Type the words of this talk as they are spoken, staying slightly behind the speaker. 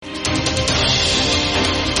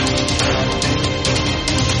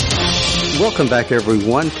Welcome back,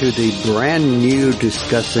 everyone, to the brand new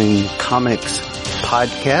Discussing Comics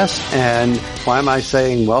podcast. And why am I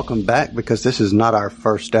saying welcome back? Because this is not our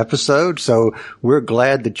first episode, so we're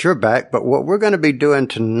glad that you're back. But what we're going to be doing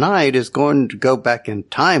tonight is going to go back in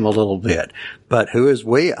time a little bit. But who is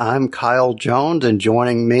we? I'm Kyle Jones, and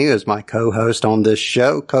joining me is my co-host on this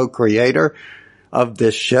show, co-creator of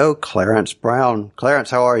this show, Clarence Brown. Clarence,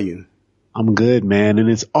 how are you? I'm good, man. And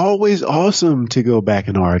it's always awesome to go back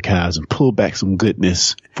in archives and pull back some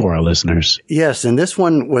goodness for our listeners. Yes. And this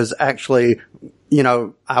one was actually, you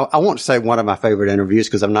know, I won't say one of my favorite interviews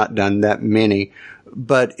because I've not done that many,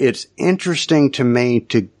 but it's interesting to me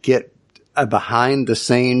to get a behind the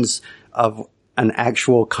scenes of an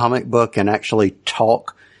actual comic book and actually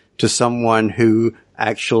talk to someone who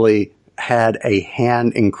actually had a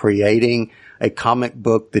hand in creating a comic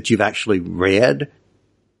book that you've actually read.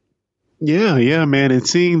 Yeah, man. And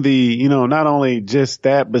seeing not only just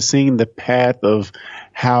that, but seeing the path of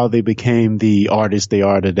how they became the artists they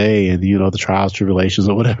are today and, the trials, tribulations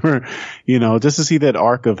or whatever, just to see that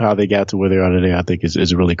arc of how they got to where they are today, I think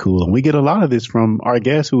is really cool. And we get a lot of this from our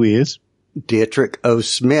guest, who is Dietrich O.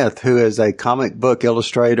 Smith, who is a comic book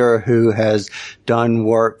illustrator who has done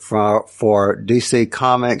work for DC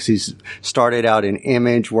Comics. He's started out in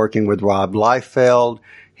Image working with Rob Liefeld.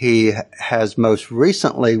 He has most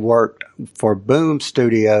recently worked for Boom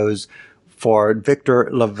Studios for Victor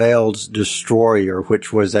LaValle's Destroyer,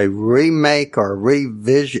 which was a remake or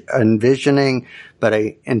envisioning, but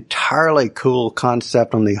a entirely cool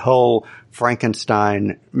concept on the whole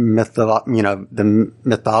Frankenstein the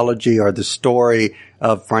mythology or the story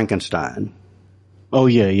of Frankenstein. Oh,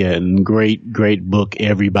 yeah. And great book.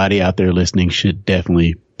 Everybody out there listening should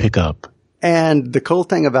definitely pick up. And the cool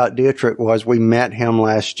thing about Dietrich was we met him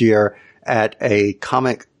last year at a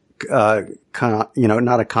comic, not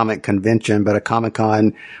a comic convention, but a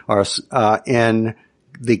Comic-Con in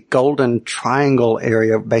the Golden Triangle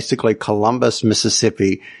area, basically Columbus,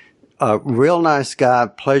 Mississippi. Real nice guy.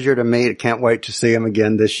 Pleasure to meet. Can't wait to see him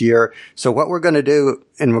again this year. So what we're going to do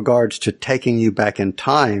in regards to taking you back in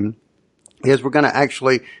time is we're going to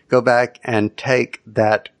actually go back and take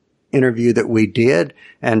that interview that we did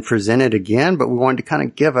and present it again, but we wanted to kind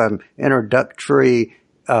of give an introductory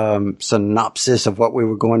synopsis of what we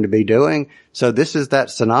were going to be doing. So this is that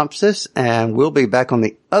synopsis, and we'll be back on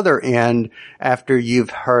the other end after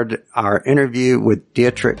you've heard our interview with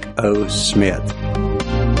Dietrich O. Smith.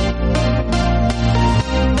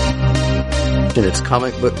 And it's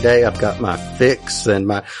comic book day. I've got my fix and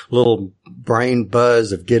my little brain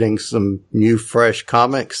buzz of getting some new fresh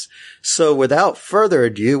comics. So without further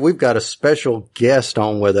ado, we've got a special guest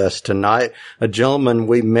on with us tonight, a gentleman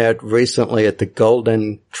we met recently at the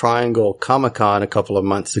Golden Triangle Comic-Con a couple of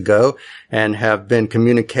months ago and have been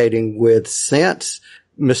communicating with since,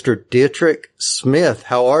 Mr. Dietrich Smith.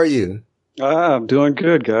 How are you? I'm doing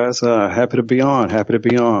good, guys. Happy to be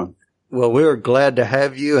on. Well, we're glad to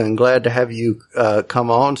have you and glad to have you come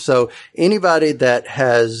on. So anybody that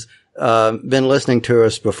has been listening to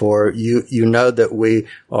us before, you know that we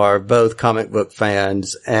are both comic book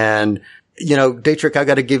fans. And, Dietrich, I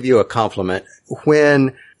got to give you a compliment.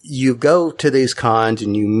 When you go to these cons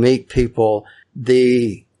and you meet people,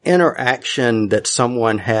 the interaction that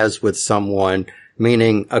someone has with someone,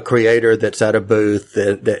 meaning a creator that's at a booth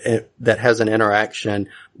that has an interaction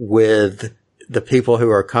with the people who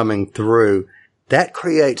are coming through, that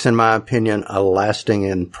creates, in my opinion, a lasting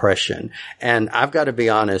impression. And I've got to be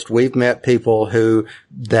honest, we've met people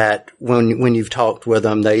that when you've talked with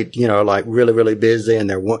them, they, like really, really busy and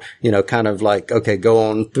they're, kind of like, okay, go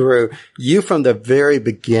on through. You from the very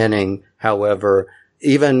beginning, however,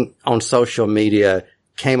 even on social media,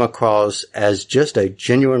 came across as just a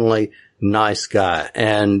genuinely nice guy,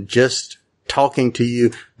 and just talking to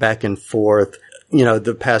you back and forth,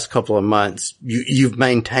 the past couple of months, you've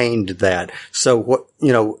maintained that. So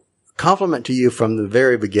compliment to you from the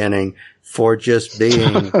very beginning for just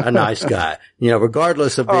being a nice guy,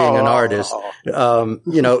 regardless of being an artist.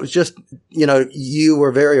 You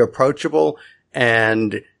were very approachable,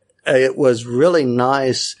 and it was really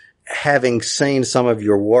nice having seen some of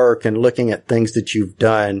your work and looking at things that you've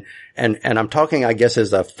done. And I'm talking, I guess,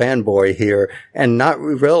 as a fanboy here, and not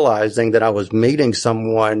realizing that I was meeting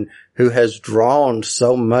someone who has drawn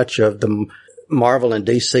so much of the Marvel and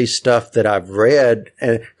DC stuff that I've read.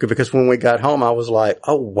 Because when we got home, I was like,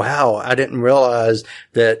 oh, wow, I didn't realize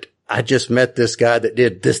that I just met this guy that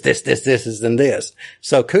did this, and this.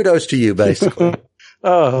 So kudos to you, basically.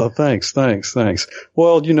 Oh, thanks.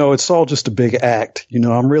 Well, it's all just a big act.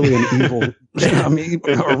 I'm really an I mean,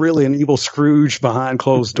 or really an evil Scrooge behind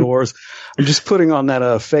closed doors. I'm just putting on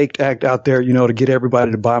that faked act out there, to get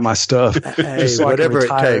everybody to buy my stuff. Hey, so whatever I can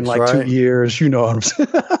retire it takes, in like right? 2 years. You know what I'm saying?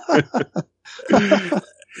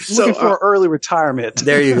 Looking for early retirement.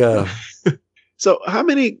 There you go. So how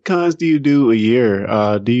many cons do you do a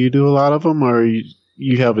year? Do you do a lot of them, or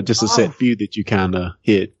you have just a set few that you kind of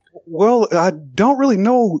hit? Well, I don't really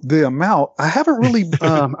know the amount. I haven't really.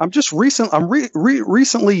 I'm just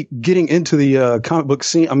recently getting into the comic book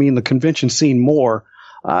scene. I mean, the convention scene more.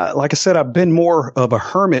 Like I said, I've been more of a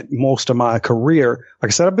hermit most of my career.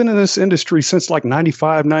 Like I said, I've been in this industry since like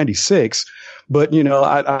 95, 96. But,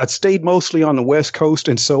 I stayed mostly on the West Coast.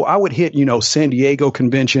 And so I would hit, San Diego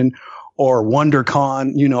convention or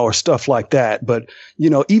WonderCon, or stuff like that. But,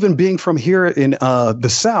 even being from here in the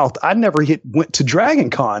South, I never went to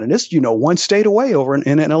Dragon Con, and it's, one state away over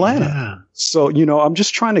in Atlanta. Yeah. So, I'm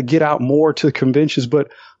just trying to get out more to conventions,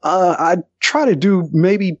 but I try to do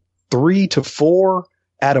maybe 3 to 4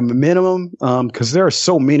 at a minimum, because there are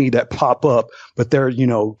so many that pop up, but they're,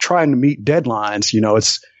 trying to meet deadlines.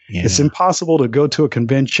 It's impossible to go to a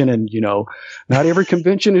convention and, not every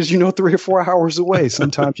convention is, 3 or 4 hours away.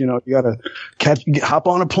 Sometimes, you got to hop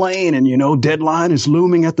on a plane and, deadline is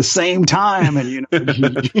looming at the same time. And,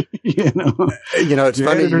 it's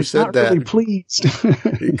funny you said that. Really pleased.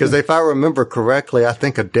 Because if I remember correctly, I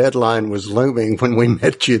think a deadline was looming when we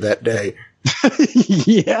met you that day.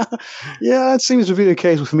 Yeah, it seems to be the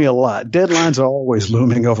case with me a lot. Deadlines are always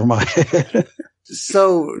looming over my head.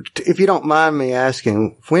 So, if you don't mind me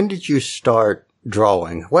asking, when did you start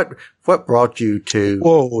drawing? What brought you to?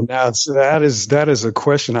 Whoa, now that is a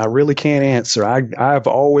question I really can't answer. I've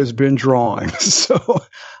always been drawing. So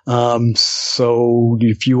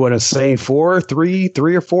if you want to say 3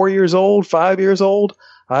 or 4 years old, 5 years old,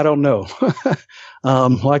 I don't know.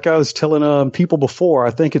 Like I was telling people before,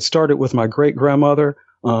 I think it started with my great grandmother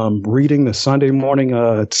reading the Sunday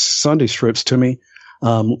morning Sunday strips to me.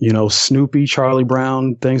 Snoopy, Charlie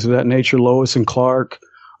Brown, things of that nature, Lois and Clark,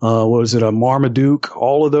 Marmaduke,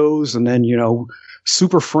 all of those. And then,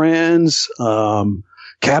 Super Friends,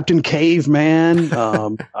 Captain Caveman,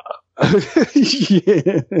 all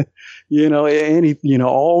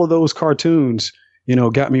of those cartoons,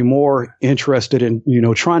 got me more interested in,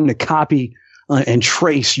 trying to copy and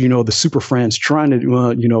trace, the Super Friends, trying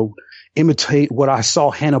to, imitate what I saw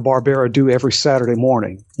Hanna-Barbera do every Saturday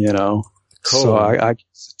morning, Cool. So I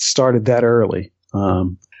started that early.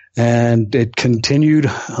 And it continued.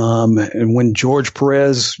 And when George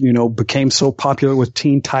Perez, became so popular with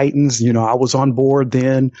Teen Titans, I was on board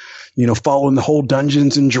then, following the whole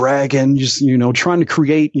Dungeons and Dragons, trying to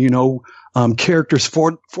create, characters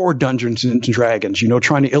for Dungeons and Dragons,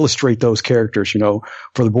 trying to illustrate those characters,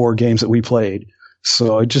 for the board games that we played.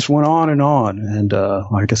 So it just went on. And,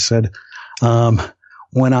 like I said,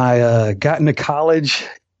 when I got into college,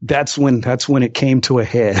 that's when it came to a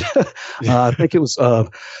head. I think it was,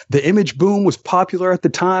 the image boom was popular at the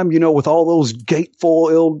time, with all those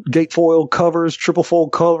gatefoil covers, triple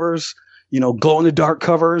fold covers, glow in the dark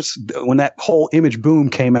covers. When that whole image boom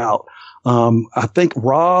came out, I think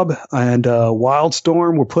Rob and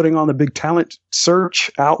Wildstorm were putting on the big talent search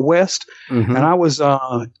out west. Mm-hmm. And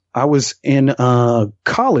I was in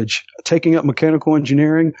college taking up mechanical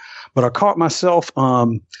engineering, but I caught myself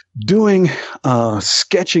doing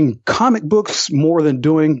sketching comic books more than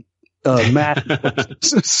doing math.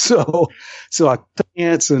 So I took a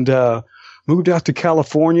chance and moved out to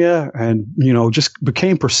California and, just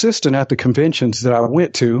became persistent at the conventions that I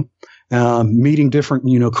went to, meeting different,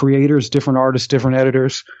 creators, different artists, different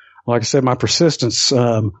editors. Like I said, my persistence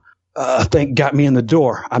I think got me in the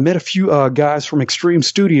door. I met a few guys from Extreme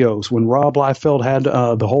Studios when Rob Liefeld had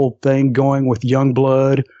the whole thing going with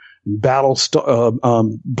Youngblood, Bloodstone,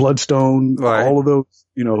 right. All of those,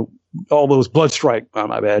 all those Bloodstrike,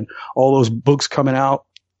 my bad, all those books coming out.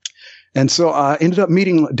 And so I ended up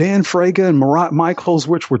meeting Dan Fraga and Marat Michaels,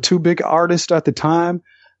 which were two big artists at the time,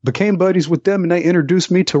 became buddies with them, and they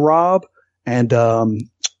introduced me to Rob. And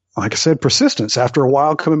like I said, persistence. After a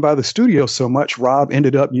while coming by the studio so much, Rob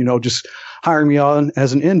ended up, just hiring me on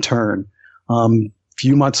as an intern.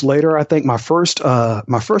 Few months later, I think my first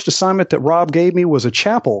assignment that Rob gave me was a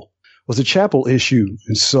chapel issue.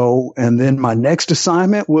 And then my next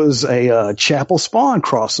assignment was a Chapel Spawn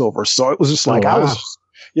crossover. So it was just like,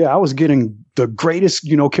 I was getting the greatest,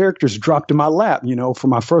 characters dropped in my lap, for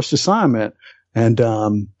my first assignment. And,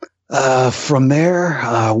 from there,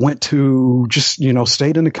 I went to just,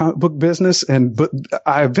 stayed in the comic book business. But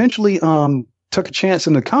I eventually, took a chance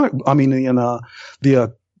in the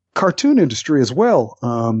cartoon industry as well.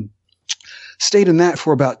 stayed in that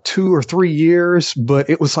for about 2 or 3 years.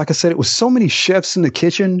 But it was, like I said, it was so many chefs in the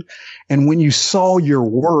kitchen. And when you saw your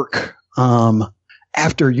work,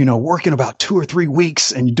 after, working about 2 or 3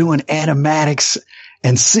 weeks and doing animatics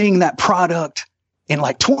and seeing that product in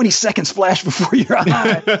like 20 seconds flash before your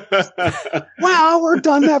eye. Wow, I worked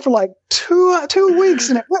on that for like two weeks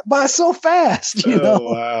and it went by so fast,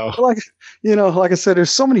 Wow. Like I said,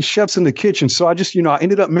 there's so many chefs in the kitchen. So I just, I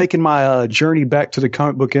ended up making my journey back to the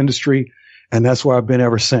comic book industry. And that's where I've been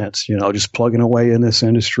ever since, just plugging away in this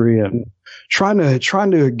industry and trying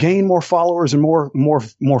to gain more followers and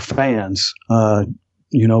more fans,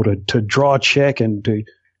 to draw a check and to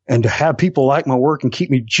have people like my work and keep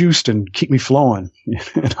me juiced and keep me flowing.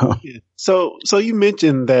 So you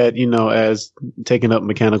mentioned that, as taking up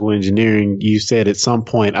mechanical engineering, you said at some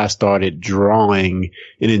point I started drawing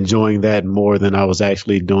and enjoying that more than I was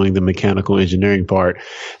actually doing the mechanical engineering part.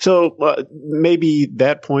 So maybe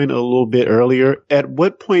that point a little bit earlier, at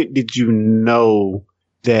what point did you know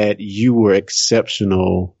that you were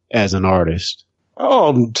exceptional as an artist?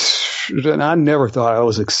 Oh, I never thought I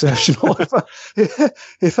was exceptional.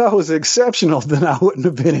 If I was exceptional, then I wouldn't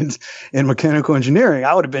have been in mechanical engineering.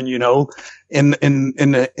 I would have been, in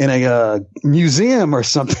a museum or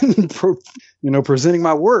something, presenting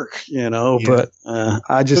my work, Yeah. But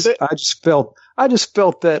I just felt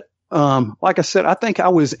that, like I said, I think I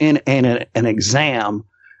was in an exam,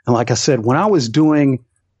 and like I said, when I was doing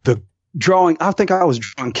the drawing, I think I was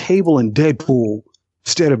drawing Cable and Deadpool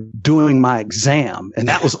instead of doing my exam. And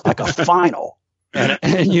that was like a final.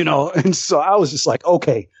 And so I was just like,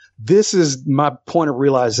 okay, this is my point of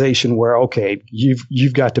realization where, okay,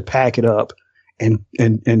 you've got to pack it up and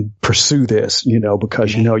pursue this,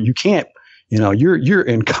 because, you can't, you're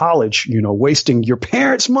in college, wasting your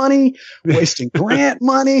parents' money, wasting grant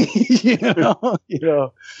money,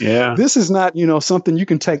 Yeah. This is not, something you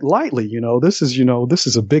can take lightly. This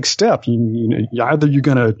is a big step. Either you're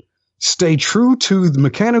going to stay true to the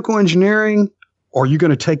mechanical engineering, or you're going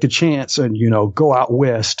to take the chance and, go out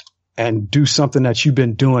west and do something that you've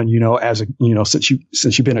been doing,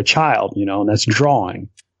 since you've been a child, and that's drawing.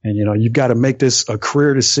 And, you've got to make this a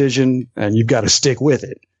career decision and you've got to stick with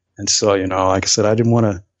it. And so, like I said, I didn't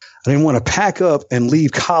want to pack up and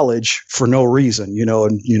leave college for no reason,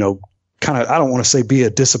 kind of, I don't want to say be a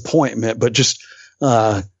disappointment, but just,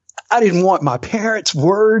 I didn't want my parents'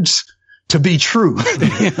 words to be true,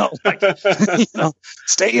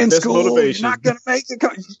 stay in That's school. motivation. You're not going to make it.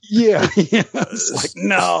 Yeah. It's like,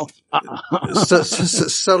 no.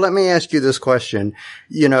 So let me ask you this question.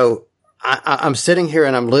 I'm sitting here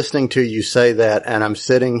and I'm listening to you say that, and I'm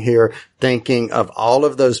sitting here thinking of all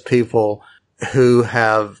of those people who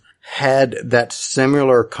have had that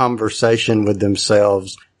similar conversation with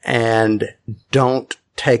themselves and don't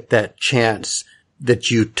take that chance that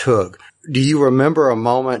you took. Do you remember a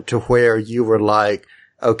moment to where you were like,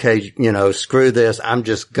 okay, screw this, I'm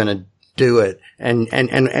just going to do it. And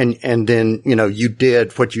then, you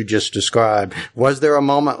did what you just described. Was there a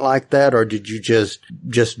moment like that, or did you just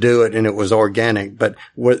do it and it was organic? But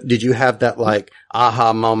did you have that like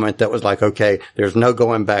aha moment that was like, okay, there's no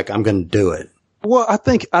going back, I'm going to do it? Well, I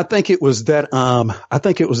think it was that,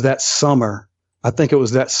 summer.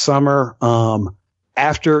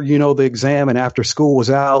 After, the exam and after school was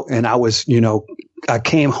out, and I was, I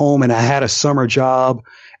came home and I had a summer job,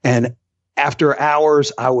 and after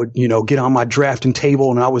hours I would, get on my drafting table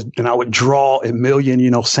and I would draw a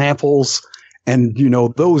million, samples, and,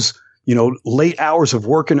 those, late hours of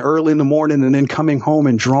working early in the morning and then coming home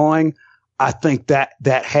and drawing. I think that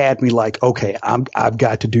had me like, okay, I've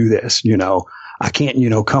got to do this, I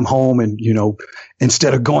can't, come home and,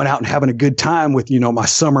 instead of going out and having a good time with, my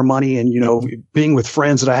summer money and, being with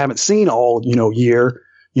friends that I haven't seen all, year,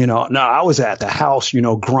 no, I was at the house,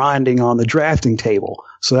 grinding on the drafting table.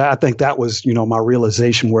 So I think that was, my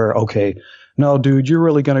realization where, okay, no, dude, you're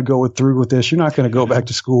really going to go through with this. You're not going to go back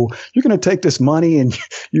to school. You're going to take this money, and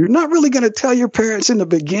you're not really going to tell your parents in the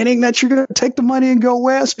beginning that you're going to take the money and go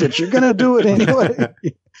west, but you're going to do it anyway.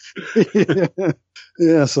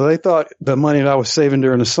 Yeah, so they thought the money that I was saving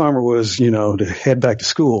during the summer was, to head back to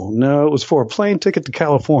school. No, it was for a plane ticket to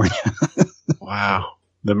California. Wow.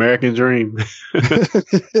 The American dream.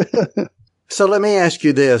 So let me ask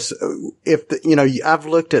you this. I've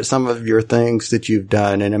looked at some of your things that you've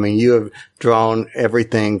done, and I mean, you have drawn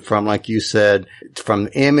everything from, like you said, from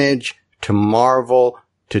Image to Marvel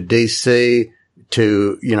to DC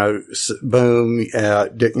to, Boom,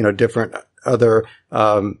 different other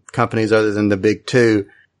companies other than the big two.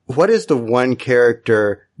 What is the one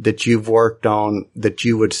character that you've worked on that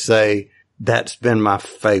you would say that's been my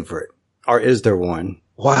favorite? Or is there one?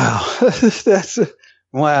 Wow.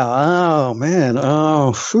 Wow. Oh man.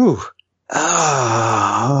 Oh, whew.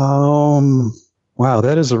 Wow.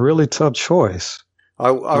 That is a really tough choice.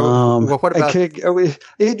 Well, what about? Maybe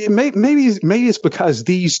it's because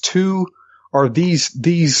these two or these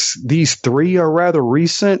three are rather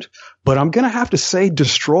recent, but I'm gonna have to say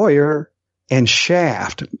Destroyer and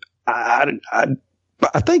Shaft. I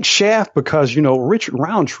think Shaft because Richard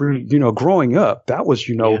Roundtree, growing up, that was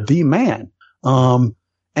the man. And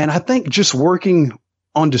I think just working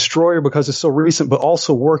on Destroyer because it's so recent, but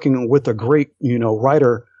also working with a great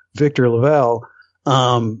writer, Victor LaValle.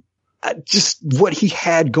 Just what he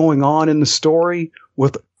had going on in the story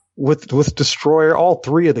with Destroyer, all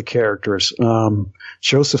three of the characters,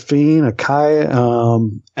 Josephine,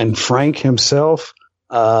 Akai, and Frank himself.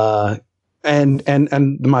 And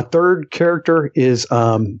my third character is,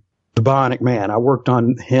 the Bionic Man. I worked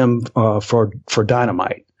on him, for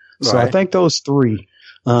Dynamite. So I think those three,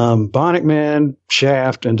 Bionic Man,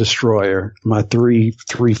 Shaft, and Destroyer, my three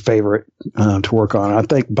favorite, to work on. I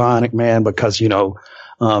think Bionic Man because,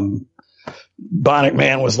 Bionic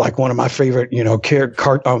Man was like one of my favorite,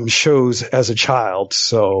 shows as a child.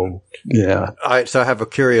 So, yeah. All right. So I have a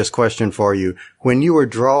curious question for you. When you were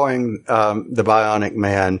drawing, the Bionic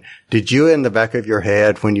Man, did you in the back of your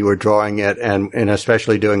head when you were drawing it and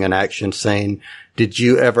especially doing an action scene, did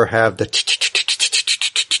you ever have the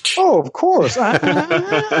Oh, of course.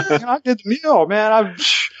 I did the meal, man.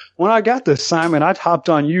 When I got the assignment, I hopped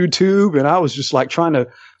on YouTube and I was just like trying to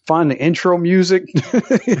find the intro music.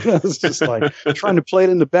 It was just like trying to play it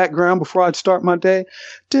in the background before I'd start my day.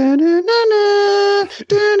 You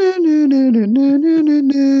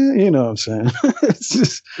know what I'm saying?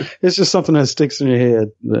 It's just something that sticks in your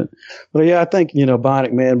head. But yeah, I think,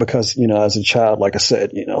 Bionic Man because, as a child, like I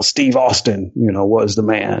said, Steve Austin, was the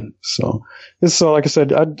man. So like I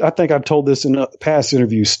said, I think I've told this in a past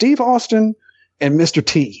interview. Steve Austin and Mr.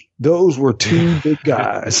 T, those were two big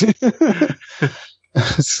guys.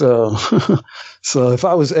 So if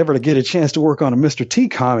I was ever to get a chance to work on a Mr. T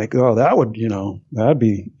comic, that would, that'd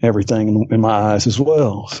be everything in my eyes as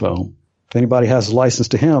well. So if anybody has a license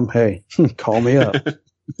to him, hey, call me up.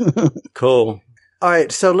 Cool. All right.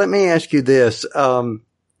 So let me ask you this.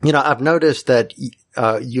 I've noticed that,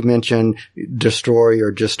 you mentioned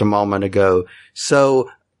Destroyer just a moment ago. So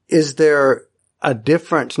is there a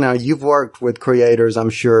difference? Now you've worked with creators, I'm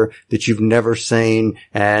sure, that you've never seen,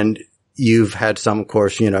 and you've had some, of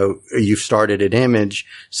course, you've started at Image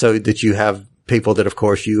so that you have people that, of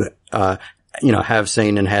course, you have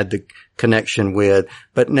seen and had the connection with.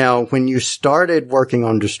 But now when you started working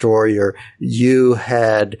on Destroyer, you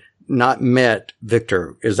had not met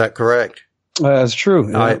Victor. Is that correct? That's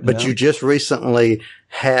true. Yeah, but you just recently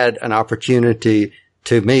had an opportunity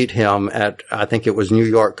to meet him at, I think it was New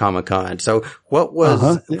York Comic Con. So what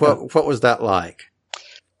was, what was that like?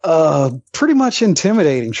 Pretty much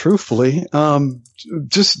intimidating, truthfully.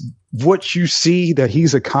 Just what you see that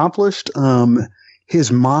he's accomplished, his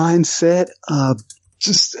mindset,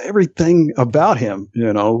 just everything about him,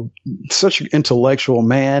 such an intellectual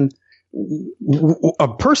man, a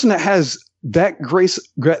person that has that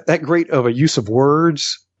great of a use of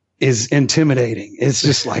words is intimidating. It's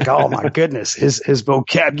just like, oh my goodness, his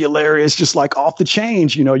vocabulary is just like off the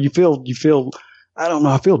change. You feel, I don't know.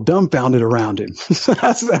 I feel dumbfounded around him.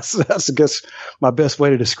 That's I guess my best way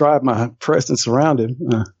to describe my presence around him.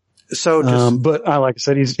 But like I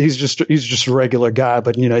said, he's just a regular guy,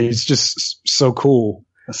 but he's just so cool.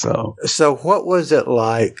 So what was it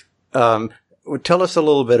like? Tell us a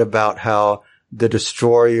little bit about how the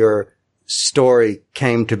Destroyer story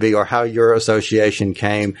came to be, or how your association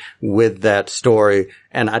came with that story.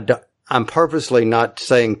 And I'm purposely not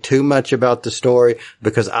saying too much about the story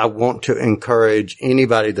because I want to encourage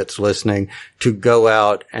anybody that's listening to go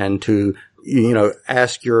out and to,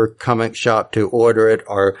 ask your comic shop to order it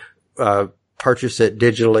or, purchase it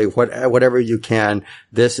digitally, whatever you can.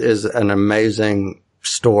 This is an amazing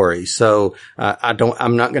story. So,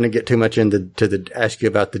 I'm not going to get too much ask you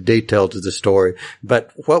about the details of the story,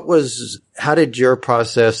 but how did your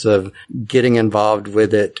process of getting involved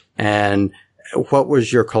with it, and what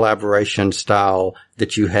was your collaboration style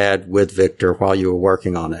that you had with Victor while you were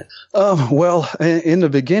working on it? Well, in the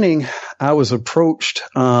beginning, I was approached,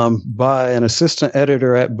 by an assistant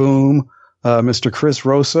editor at Boom, Mr. Chris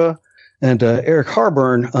Rosa, and, Eric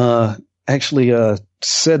Harburn, actually,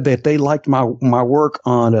 said that they liked my work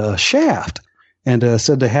on, Shaft, and,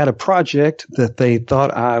 said they had a project that they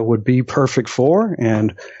thought I would be perfect for,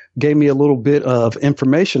 and gave me a little bit of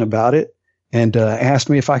information about it. And asked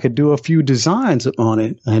me if I could do a few designs on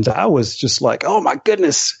it. And I was just like, oh my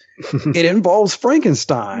goodness, it involves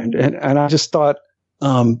Frankenstein. And I just thought,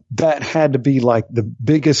 that had to be like the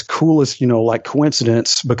biggest, coolest, like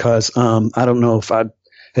coincidence because, I don't know if I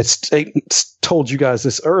had told you guys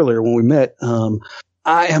this earlier when we met.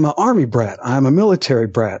 I am an Army brat. I'm a military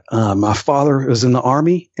brat. My father was in the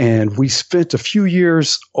Army and we spent a few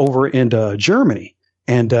years over in Germany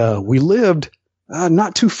and, we lived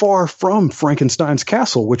not too far from Frankenstein's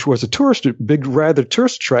castle, which was a rather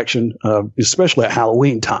tourist attraction, especially at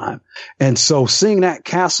Halloween time. And so seeing that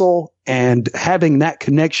castle and having that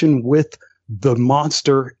connection with the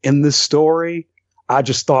monster in this story, I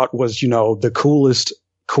just thought was, the coolest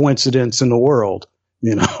coincidence in the world,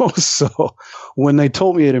 So when they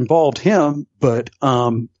told me it involved him, but,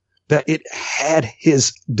 that it had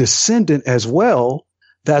his descendant as well,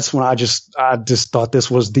 that's when I just thought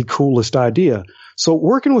this was the coolest idea. So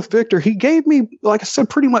working with Victor, he gave me, like I said,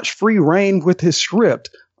 pretty much free reign with his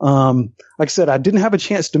script. Like I said, I didn't have a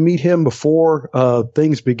chance to meet him before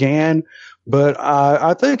things began, but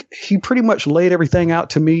I think he pretty much laid everything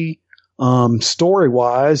out to me story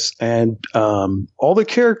wise, and all the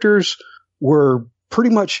characters were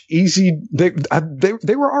pretty much easy. They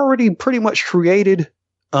were already pretty much created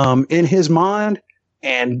in his mind,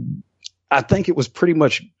 and I think it was pretty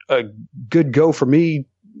much a good go for me.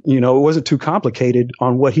 It wasn't too complicated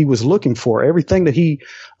on what he was looking for. Everything that he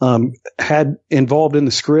had involved in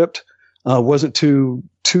the script wasn't too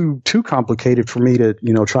complicated for me to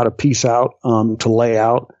try to piece out, to lay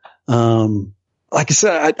out. Like I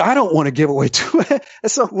said, I don't want to give away too much.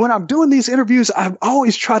 So when I'm doing these interviews, I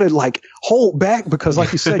always try to hold back because,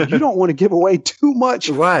 like you said, you don't want to give away too much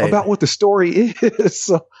about what the story is.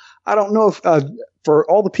 So I don't know if for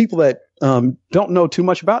all the people that don't know too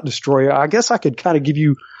much about Destroyer, I guess I could kind of give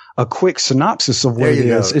you a quick synopsis of what it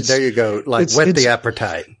is. There you go. Whet the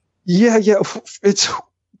appetite. Yeah. It's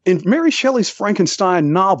in Mary Shelley's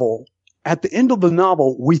Frankenstein novel. At the end of the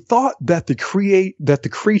novel, we thought that the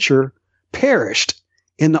creature perished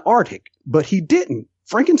in the Arctic, but he didn't.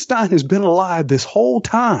 Frankenstein has been alive this whole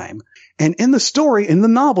time. And in the story, in the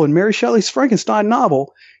novel, in Mary Shelley's Frankenstein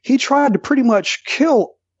novel, he tried to pretty much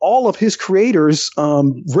kill all of his creators'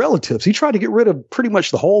 relatives. He tried to get rid of pretty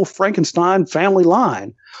much the whole Frankenstein family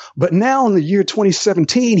line. But now in the year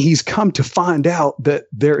 2017, he's come to find out that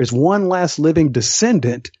there is one last living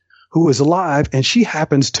descendant who is alive, and she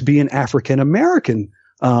happens to be an African-American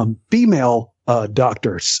female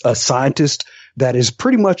doctor, a scientist that is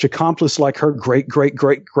pretty much accomplice like her great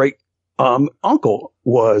uncle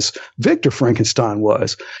was, Victor Frankenstein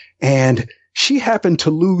was. And she happened to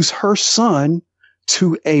lose her son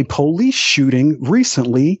to a police shooting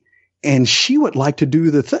recently, and she would like to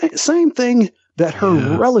do the same thing that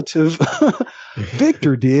her relative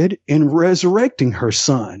Victor did in resurrecting her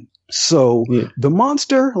son. So the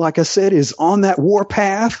monster, like I said, is on that war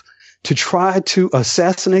path to try to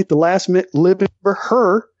assassinate the last living for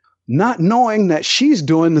her, not knowing that she's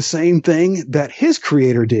doing the same thing that his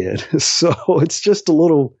creator did. So it's just a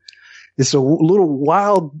little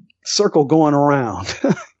wild circle going around.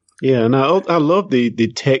 Yeah, and I love the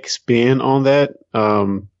tech spin on that. I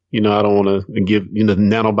don't want to give, the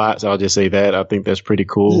nanobots. I'll just say that. I think that's pretty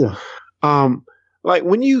cool. Yeah.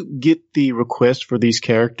 When you get the request for these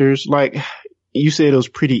characters, you said it was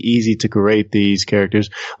pretty easy to create these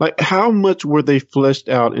characters. How much were they fleshed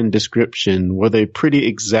out in description? Were they pretty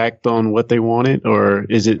exact on what they wanted, or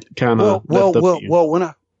is it kind of left up to you?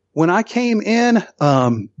 Well, when I came in,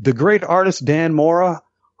 the great artist Dan Mora,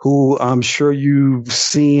 who I'm sure you've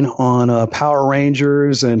seen on Power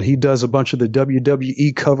Rangers, and he does a bunch of the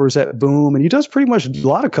WWE covers at Boom, and he does pretty much a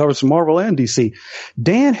lot of covers from Marvel and DC.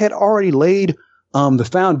 Dan had already laid the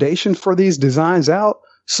foundation for these designs out,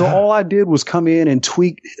 so all I did was come in and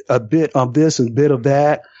tweak a bit of this and a bit of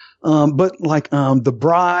that. But the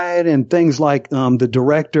bride and things like the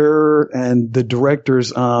director and the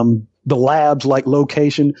director's the labs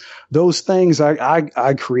location, those things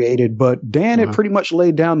I created, but Dan had pretty much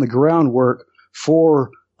laid down the groundwork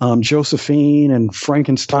for Josephine and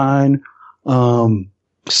Frankenstein.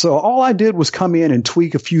 So all I did was come in and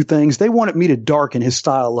tweak a few things. They wanted me to darken his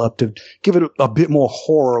style up to give it a bit more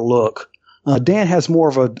horror look. Dan has more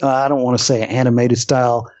of a, I don't want to say an animated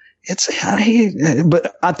style.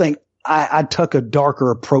 But I think I took a darker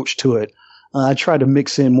approach to it. I tried to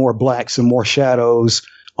mix in more blacks and more shadows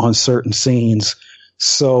on certain scenes.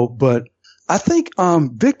 So, but I think,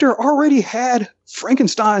 Victor already had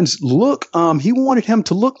Frankenstein's look. He wanted him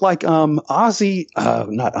to look like, not Ozzie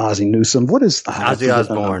Newsome. What is Ozzy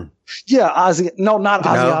Osbourne? Yeah, Ozzy. No, not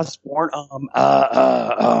Ozzy Osbourne.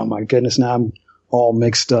 Oh my goodness. Now I'm all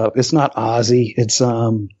mixed up. It's not Ozzy. It's,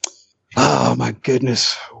 oh my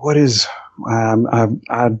goodness. What is,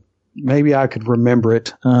 maybe I could remember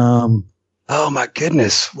it. oh my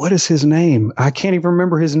goodness, what is his name? I can't even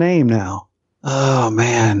remember his name now. Oh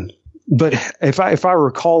man. But if I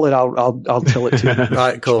recall it, I'll tell it to you. All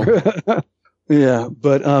right, cool. Yeah,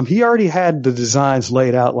 but he already had the designs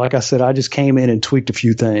laid out. Like I said, I just came in and tweaked a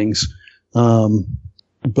few things.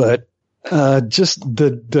 But just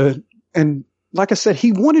and like I said,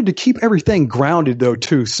 he wanted to keep everything grounded though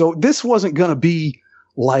too. So this wasn't going to be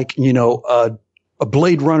like, a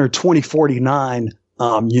Blade Runner 2049,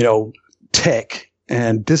 tech.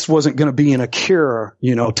 And this wasn't going to be an Akira,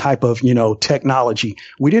 type of, technology.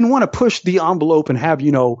 We didn't want to push the envelope and have,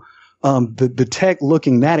 the tech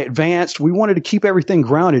looking that advanced. We wanted to keep everything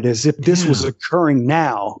grounded as if this was occurring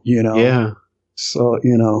now, Yeah. So,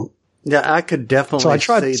 Yeah, I could definitely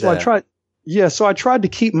see that. So I tried to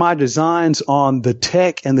keep my designs on the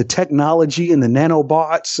tech and the technology and the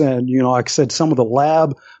nanobots and, like I said, some of the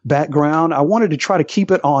lab background. I wanted to try to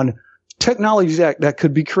keep it on technologies that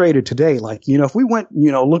could be created today. Like, if we went,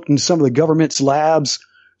 looked in some of the government's labs,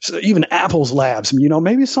 so even Apple's labs,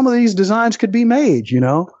 maybe some of these designs could be made,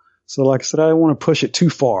 So like I said, I didn't want to push it too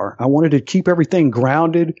far. I wanted to keep everything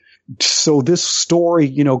grounded. So this story,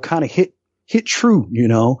 kind of hit true,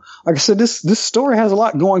 Like I said, this story has a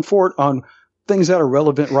lot going for it on things that are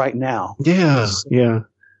relevant right now. Yeah. Yeah.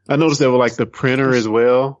 I noticed that with like the printer as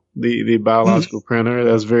well, the biological printer.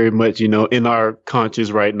 That's very much, in our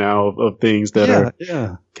conscious right now of things that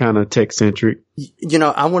are kind of tech centric.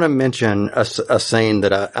 I want to mention a scene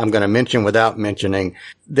that I'm going to mention without mentioning.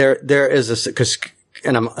 There is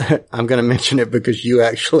and I'm going to mention it because you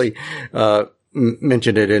actually,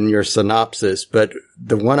 mentioned it in your synopsis, but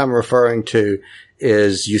the one I'm referring to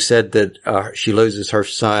is you said that she loses her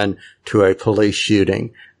son to a police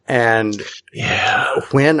shooting. And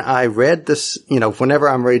when I read this, whenever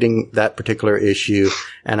I'm reading that particular issue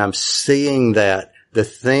and I'm seeing that, the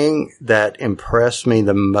thing that impressed me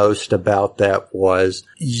the most about that was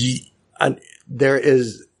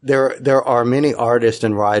there are many artists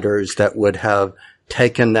and writers that would have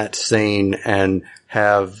taken that scene and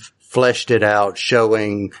have fleshed it out,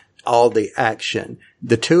 showing all the action.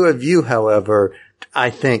 The two of you, however, I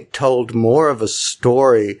think told more of a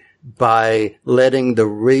story by letting the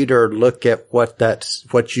reader look at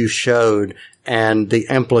what you showed and the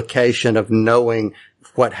implication of knowing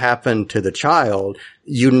what happened to the child.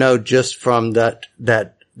 Just from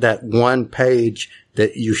that one page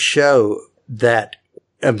that you show that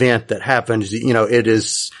event that happens, it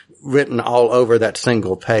is written all over that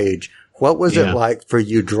single page. What was it like for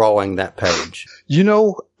you drawing that page?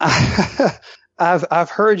 I've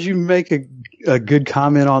heard you make a good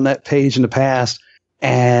comment on that page in the past,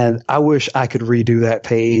 and I wish I could redo that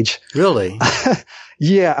page. Really?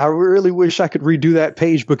 Yeah, I really wish I could redo that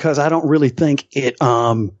page because I don't really think it,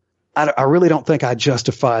 I really don't think I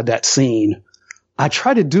justified that scene. I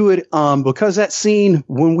try to do it, because that scene,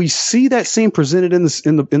 when we see that scene presented in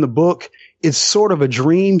the book, it's sort of a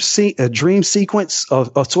dream sequence,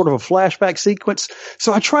 a sort of a flashback sequence.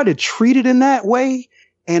 So I try to treat it in that way,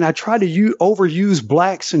 and I try to overuse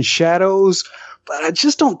blacks and shadows, but I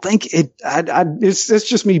just don't think it. It's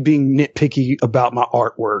just me being nitpicky about my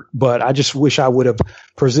artwork. But I just wish I would have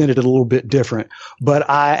presented it a little bit different. But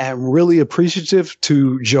I am really appreciative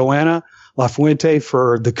to Joanna LaFuente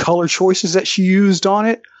for the color choices that she used on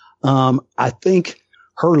it. I think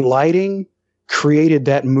her lighting created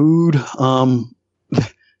that mood.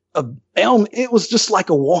 Elm, it was just like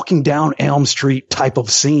a walking down Elm Street type of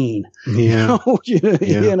scene. Yeah.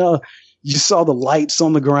 You saw the lights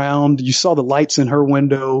on the ground. You saw the lights in her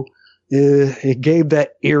window. It gave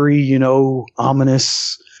that eerie,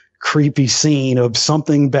 ominous, creepy scene of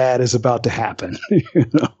something bad is about to happen.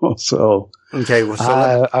 So okay.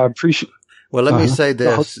 Well, I appreciate. Well, let me say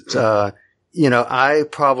this. I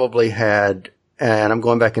probably had, and I'm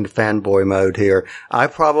going back into fanboy mode here. I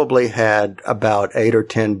probably had about 8 or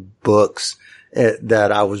 10 books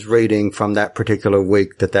that I was reading from that particular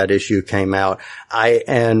week that issue came out.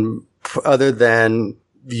 Other than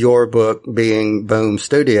your book being Boom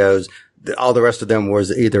Studios, all the rest of them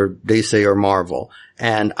was either DC or Marvel.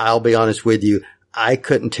 And I'll be honest with you, I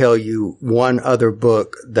couldn't tell you one other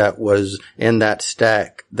book that was in that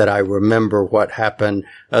stack that I remember what happened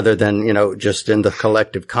other than, just in the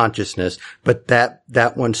collective consciousness. But that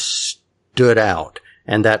one stood out,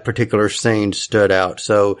 and that particular scene stood out.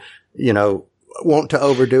 So, want to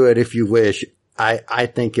overdo it if you wish. I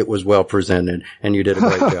think it was well presented, and you did a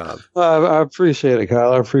great job. I appreciate it,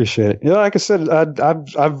 Kyle. I appreciate it. Like I said,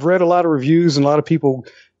 I've read a lot of reviews, and a lot of people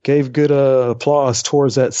gave good applause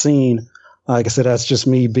towards that scene. like I said, that's just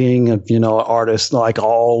me being a, an artist like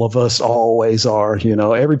all of us always are.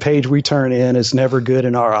 Every page we turn in is never good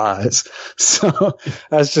in our eyes. So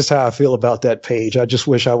that's just how I feel about that page. I just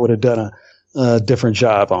wish I would have done a different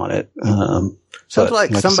job on it. Sounds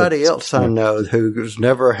like somebody else I know who's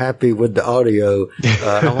never happy with the audio.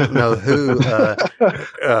 I don't know who,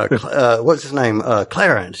 what's his name?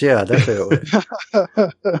 Clarence. Yeah, that's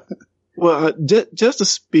it. Well, just to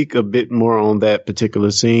speak a bit more on that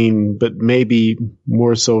particular scene, but maybe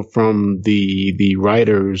more so from the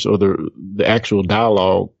writers or the actual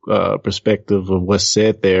dialogue perspective of what's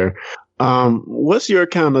said there. What's your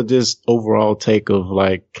kind of just overall take of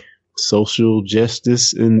like social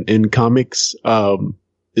justice in comics?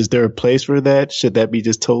 Is there a place for that? Should that be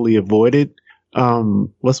just totally avoided?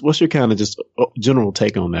 What's your kind of just general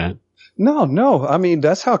take on that? No. I mean,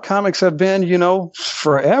 that's how comics have been,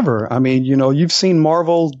 forever. I mean, you've seen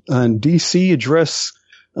Marvel and DC address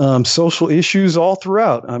social issues all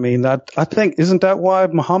throughout. I mean, I think, isn't that why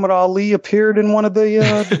Muhammad Ali appeared in one of the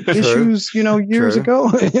issues, years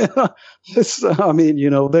ago? I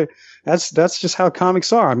mean, that's just how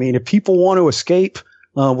comics are. I mean, if people want to escape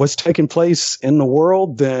what's taking place in the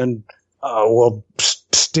world, then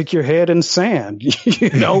stick your head in sand.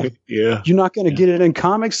 Yeah. You're not going to get it in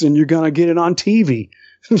comics, and you're going to get it on TV.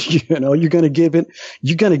 You're going to get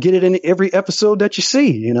it in every episode that you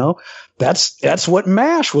see. That's what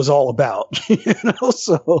MASH was all about.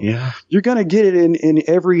 So yeah. You're going to get it in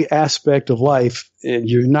every aspect of life, and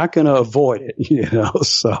you're not going to avoid it.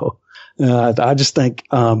 So I just think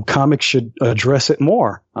comics should address it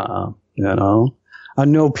more. I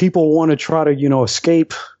know people want to try to,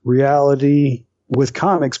 escape reality with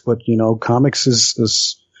comics, but, comics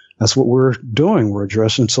is that's what we're doing. We're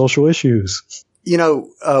addressing social issues.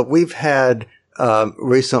 We've had,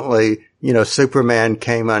 recently, Superman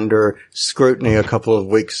came under scrutiny a couple of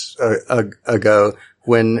weeks ago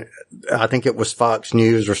when I think it was Fox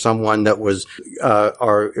News or someone that was,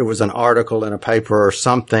 or it was an article in a paper or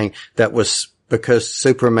something that was because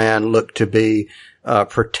Superman looked to be,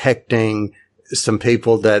 protecting some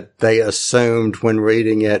people that they assumed when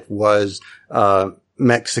reading it was,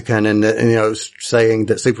 Mexican and, saying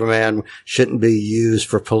that Superman shouldn't be used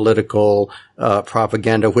for political,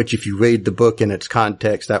 propaganda, which if you read the book in its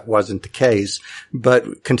context, that wasn't the case.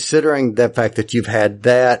 But considering the fact that you've had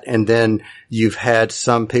that and then you've had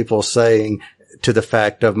some people saying to the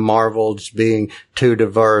fact of Marvel just being too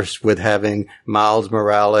diverse with having Miles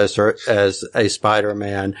Morales or as a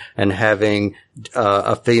Spider-Man and having,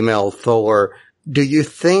 a female Thor, do you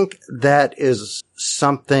think that is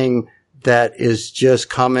something that is just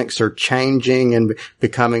comics are changing and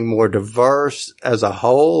becoming more diverse as a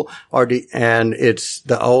whole, and it's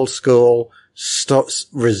the old school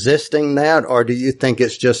resisting that, or do you think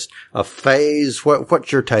it's just a phase?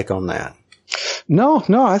 What's your take on that? No,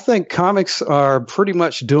 I think comics are pretty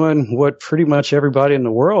much doing what pretty much everybody in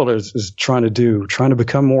the world is trying to do, trying to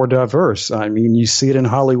become more diverse. I mean, you see it in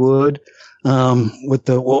Hollywood. With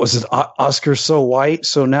Oscar So White.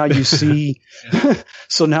 So now you see,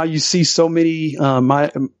 so many,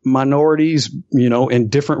 minorities, in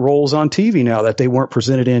different roles on TV now that they weren't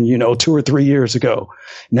presented in, 2 or 3 years ago.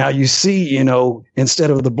 Now you see, instead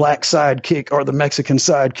of the black sidekick or the Mexican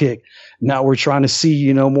sidekick, now we're trying to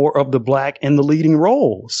see, more of the black in the leading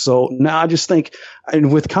role. So now I just think,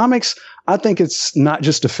 and with comics, I think it's not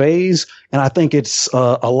just a phase, and I think it's,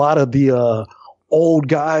 a lot of the, old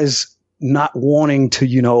guys not wanting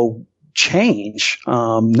to, change,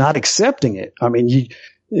 not accepting it. I mean,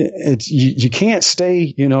 you can't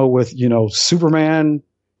stay, with, Superman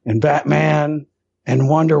and Batman and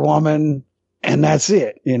Wonder Woman, and that's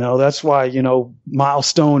it. That's why,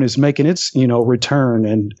 Milestone is making its, return,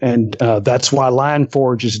 and that's why Lion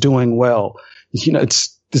Forge is doing well.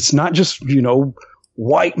 It's not just,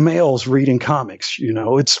 white males reading comics,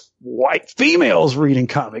 it's white females reading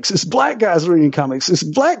comics. It's black guys reading comics. It's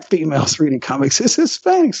black females reading comics. It's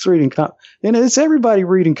Hispanics reading comics. And it's everybody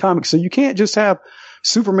reading comics. So you can't just have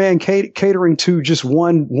Superman catering to just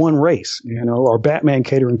one race, or Batman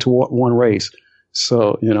catering to one race.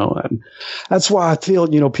 So, and that's why I feel,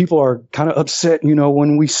 people are kind of upset,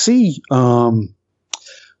 when we see, when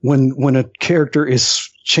a character is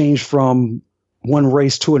changed from one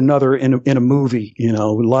race to another in a movie. A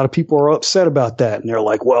lot of people are upset about that, and they're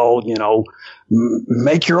like, well,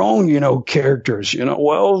 make your own, characters.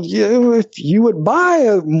 Well, if you would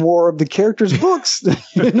buy more of the characters' books, that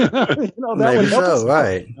maybe so,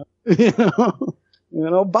 right?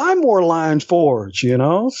 Buy more Lion Forge. So, you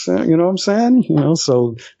know what I'm saying?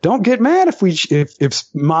 So don't get mad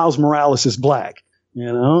if Miles Morales is black.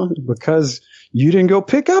 Because you didn't go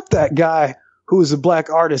pick up that guy who was a black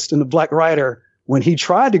artist and a black writer when he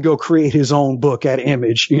tried to go create his own book at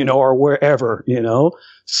Image, or wherever,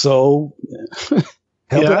 So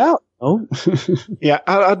help it out. Oh, yeah,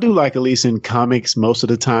 I do like, at least in comics, most of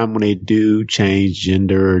the time when they do change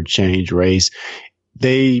gender or change race,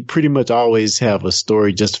 they pretty much always have a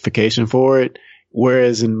story justification for it.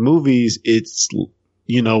 Whereas in movies, it's,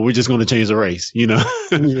 we're just going to change the race, Yeah.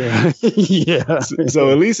 Yeah.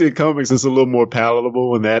 So at least in comics, it's a little more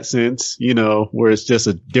palatable in that sense, where it's just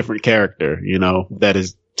a different character, that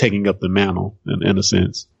is taking up the mantle in a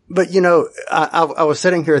sense. But, I was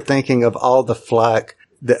sitting here thinking of all the flack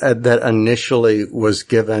that initially was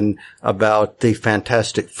given about the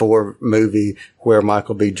Fantastic Four movie where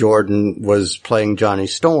Michael B. Jordan was playing Johnny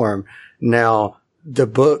Storm. Now,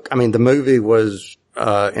 the movie was,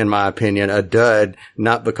 in my opinion, a dud,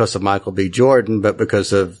 not because of Michael B. Jordan, but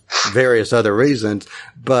because of various other reasons.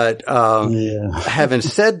 But, having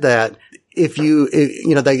said that,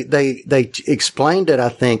 they explained it, I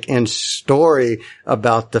think, in story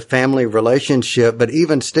about the family relationship, but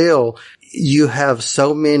even still, you have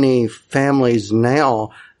so many families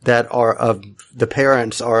now that the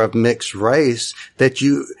parents are of mixed race that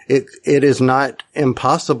it is not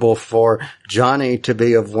impossible for Johnny to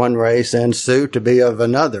be of one race and Sue to be of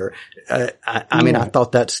another. I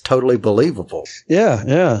thought that's totally believable.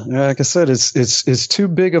 Yeah. Like I said, it's too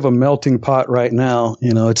big of a melting pot right now.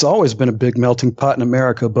 It's always been a big melting pot in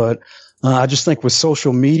America, but I just think with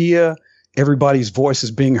social media, everybody's voice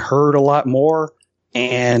is being heard a lot more.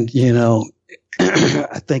 And,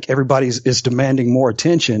 I think everybody is demanding more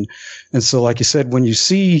attention. And so, like you said, when you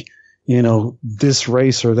see, this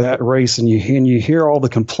race or that race and you hear all the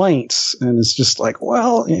complaints, and it's just like,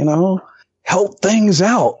 well, help things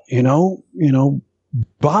out,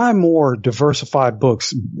 buy more diversified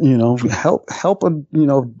books, help a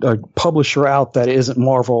publisher out that isn't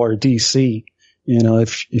Marvel or DC.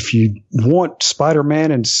 If you want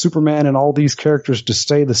Spider-Man and Superman and all these characters to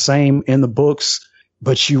stay the same in the books,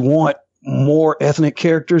 but you want more ethnic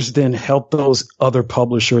characters, then help those other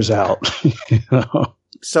publishers out.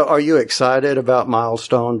 So are you excited about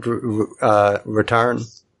Milestone's return?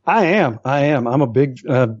 I am. I'm a big,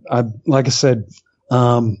 like I said,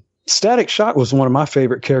 Static Shock was one of my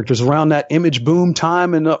favorite characters around that Image boom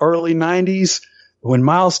time in the early 90s. When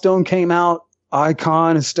Milestone came out,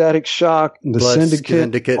 Icon and Static Shock, the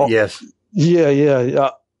Syndicate. Yes. Yeah.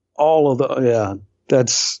 All of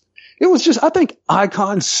it was just, I think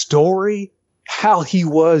Icon's story, how he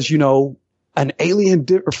was, an alien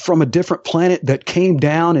from a different planet that came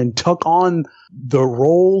down and took on the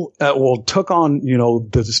role, took on,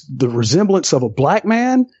 the resemblance of a black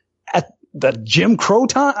man at the Jim Crow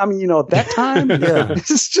time. At that time, yeah.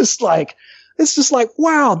 It's just like,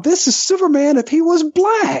 wow, this is Superman if he was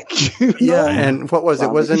black. Yeah. And what was it?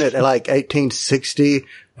 Wasn't it like 1860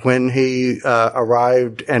 when he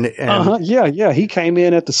arrived and Yeah. He came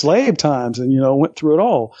in at the slave times and, went through it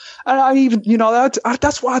all. And I even,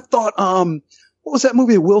 that's why I thought, what was that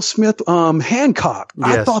movie? Will Smith, Hancock.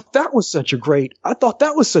 Yes. I thought that was such a great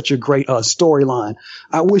storyline.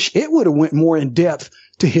 I wish it would have went more in depth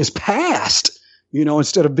to his past,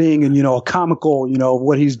 instead of being in, a comical,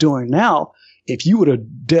 what he's doing now. If you would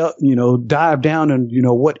have dived down and,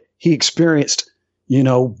 what he experienced,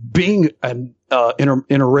 being an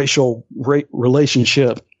interracial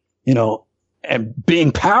relationship, and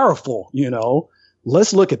being powerful,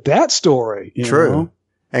 let's look at that story. True.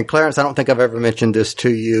 And Clarence, I don't think I've ever mentioned this to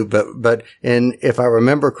you, but if I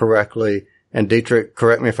remember correctly, and Dietrich,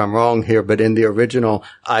 correct me if I'm wrong here, but in the original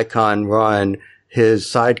Icon run, his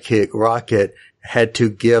sidekick, Rocket, had to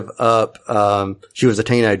give up, she was a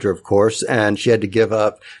teenager, of course, and she had to give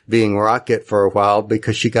up being Rocket for a while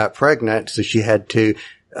because she got pregnant, so she had to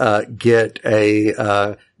get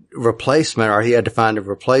a replacement, or he had to find a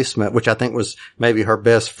replacement, which I think was maybe her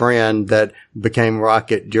best friend that became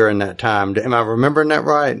Rocket during that time. Am I remembering that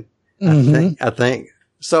right? Mm-hmm. I think.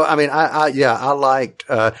 So, I liked,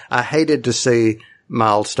 I hated to see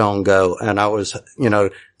Milestone go, and I was,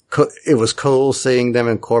 it was cool seeing them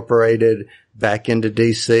incorporated back into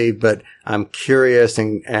DC, but I'm curious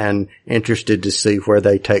and interested to see where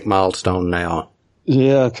they take Milestone now.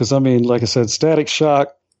 Yeah, because like I said, Static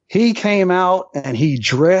Shock, he came out and he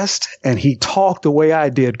dressed and he talked the way I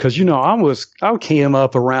did. Because, I came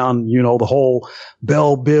up around, the whole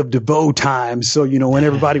Belle Biv DeVoe time. So, when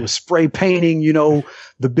everybody was spray painting,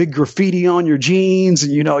 the big graffiti on your jeans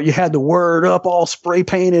and, you had the word up all spray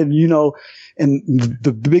painted, and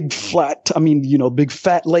the big big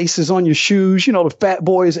fat laces on your shoes, the Fat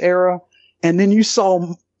Boys era. And then you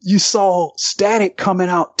saw Static coming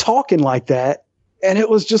out talking like that. And it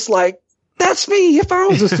was just like, that's me if I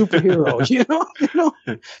was a superhero.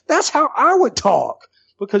 That's how I would talk,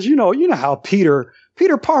 because you know how Peter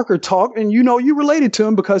Parker talked, and you related to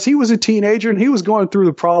him because he was a teenager and he was going through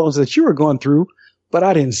the problems that you were going through. But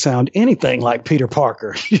I didn't sound anything like Peter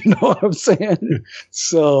Parker. You know what I'm saying?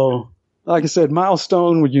 So, like I said,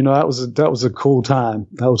 Milestone, that was a cool time.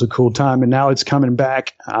 That was a cool time. And now it's coming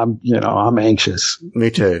back. I'm anxious. Me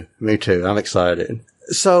too. I'm excited.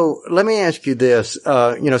 So let me ask you this.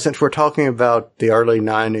 Since we're talking about the early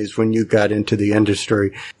 90s when you got into the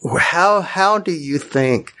industry, how do you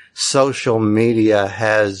think social media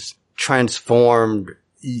has transformed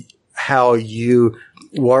how you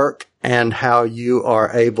work and how you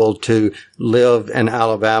are able to live in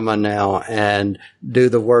Alabama now and do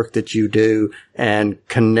the work that you do and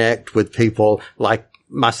connect with people like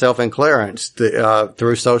myself and Clarence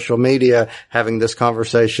through social media, having this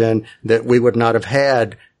conversation that we would not have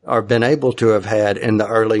had or been able to have had in the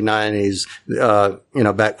early 90s,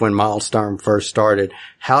 back when Milestone first started?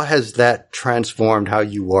 How has that transformed how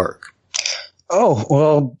you work? Oh,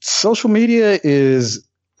 well, social media is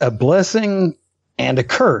a blessing and a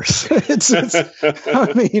curse. Because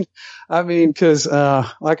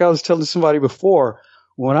like I was telling somebody before,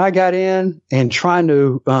 when I got in and trying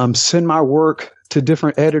to send my work to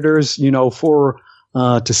different editors,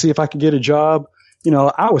 to see if I could get a job,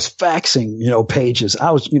 I was faxing, pages.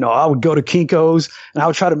 I would go to Kinko's and I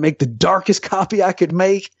would try to make the darkest copy I could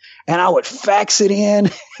make, and I would fax it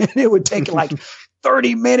in, and it would take like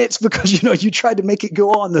 30 minutes because, you tried to make it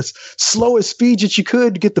go on the slowest speed that you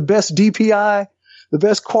could to get the best DPI, the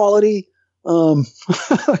best quality.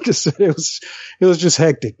 Like I said, it was just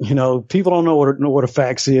hectic. People don't know what a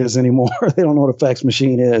fax is anymore. They don't know what a fax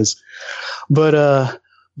machine is. But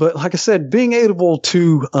like I said, being able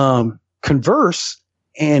to, converse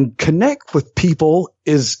and connect with people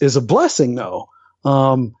is a blessing though.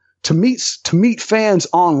 To meet fans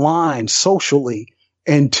online socially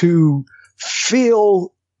and to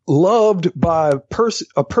feel loved by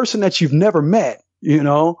a person that you've never met,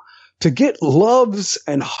 to get loves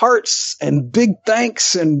and hearts and big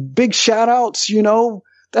thanks and big shout outs,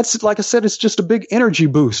 that's, like I said, it's just a big energy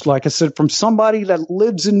boost. Like I said, from somebody that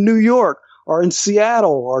lives in New York or in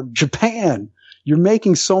Seattle or Japan, you're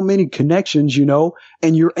making so many connections,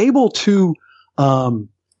 and you're able to,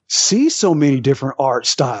 see so many different art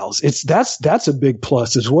styles. That's a big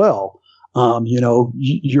plus as well.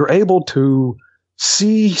 You're able to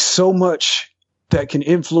see so much that can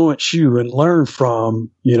influence you and learn from,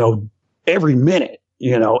 every minute.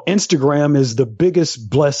 Instagram is the biggest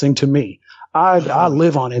blessing to me. I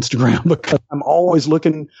live on Instagram because I'm always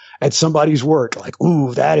looking at somebody's work like,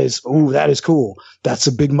 that is cool. That's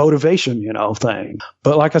a big motivation, thing.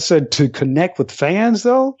 But like I said, to connect with fans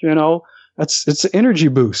though, it's an energy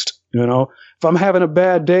boost. If I'm having a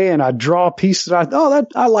bad day and I draw a piece that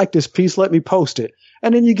I like this piece, let me post it.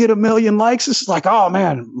 And then you get 1 million likes. It's like, oh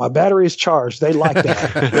man, my battery is charged. They like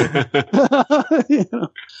that.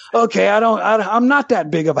 Okay. I'm not that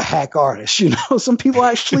big of a hack artist. Some people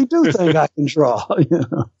actually do think I can draw.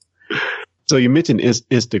 So you mentioned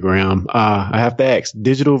Instagram. I have to ask,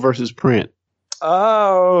 digital versus print.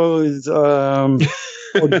 You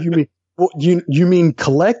mean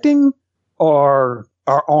collecting or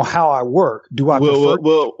on how I work? Do I prefer?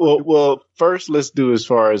 Well, first let's do as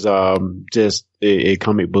far as just a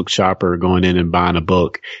comic book shopper going in and buying a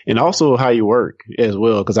book, and also how you work as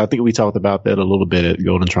well, because I think we talked about that a little bit at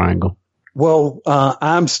Golden Triangle. Well,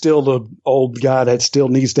 I'm still the old guy that still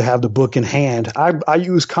needs to have the book in hand. I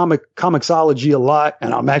use Comixology a lot,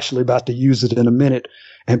 and I'm actually about to use it in a minute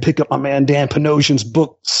and pick up my man Dan Panosian's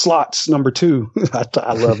book Slots #2.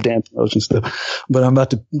 I love Dan Panosian stuff, but I'm about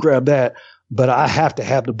to grab that. But I have to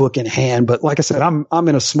have the book in hand. But like I said, I'm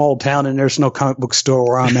in a small town and there's no comic book store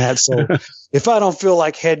where I'm at. So if I don't feel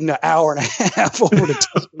like heading an hour and a half over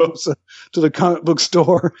to the comic book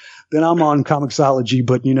store, then I'm on Comixology.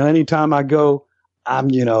 But anytime I go, I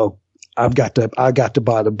got to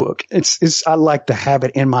buy the book. I like to have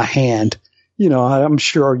it in my hand. I'm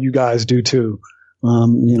sure you guys do too.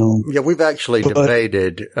 Yeah, we've actually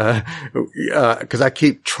debated, cause I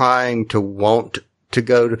keep trying to want to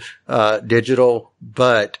go to digital,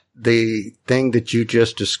 but the thing that you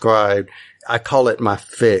just described, I call it my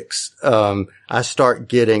fix. I start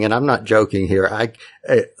getting, and I'm not joking here.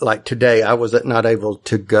 Like today, I was not able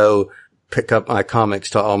to go pick up my comics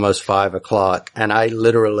till almost 5 o'clock. And I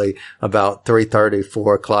literally about 3:30,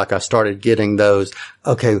 4 o'clock, I started getting those.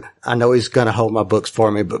 Okay. I know he's going to hold my books for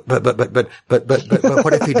me, but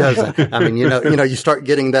what if he doesn't? I mean, you start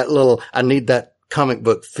getting that little, I need that comic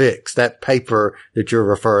book fix, that paper that you're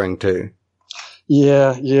referring to.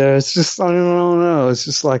 Yeah. It's just, I don't know. It's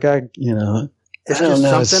just like it's just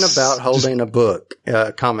something about holding a book,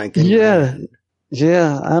 comic. Yeah.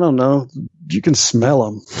 I don't know. You can smell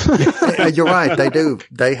them. You're right. They do.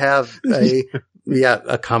 They have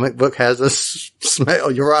a comic book has a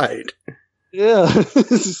smell. You're right. Yeah.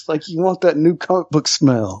 It's just like you want that new comic book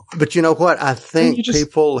smell. But you know what? I think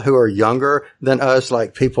people who are younger than us,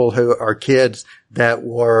 like people who are kids that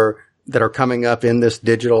are coming up in this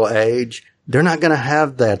digital age, they're not going to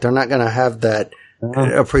have that. They're not going to have that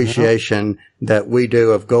appreciation that we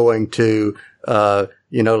do of going to,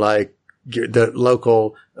 like the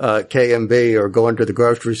local KMB or going to the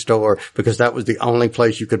grocery store, because that was the only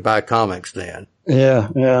place you could buy comics then. Yeah.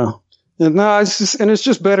 And no, it's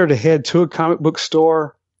just better to head to a comic book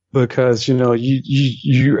store because,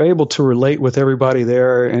 you're able to relate with everybody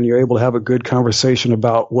there and you're able to have a good conversation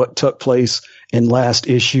about what took place in last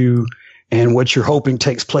issue and what you're hoping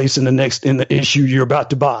takes place in the issue you're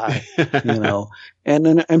about to buy,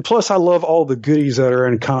 And plus I love all the goodies that are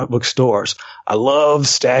in comic book stores. I love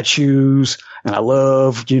statues and I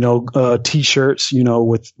love, t-shirts,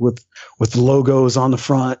 with logos on the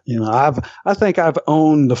front. I think I've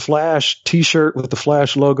owned the Flash t-shirt with the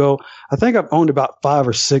Flash logo. I think I've owned about 5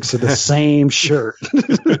 or 6 of the same shirt.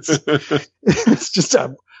 It's just,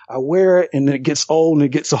 I wear it and then it gets old and it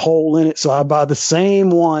gets a hole in it. So I buy the same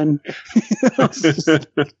one.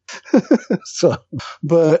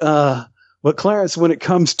 But Clarence, when it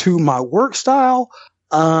comes to my work style,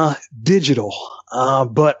 digital.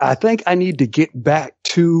 But I think I need to get back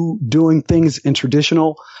to doing things in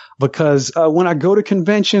traditional because, when I go to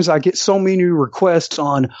conventions, I get so many requests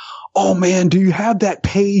on, oh man, do you have that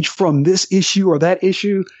page from this issue or that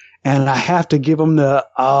issue? And I have to give them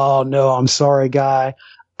oh no, I'm sorry, guy.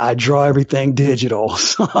 I draw everything digital,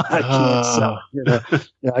 so I can't sell it.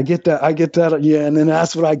 I get that. Yeah. And then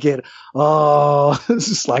that's what I get. Oh, it's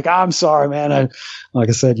just like, I'm sorry, man. Like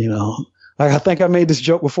I said, I think I made this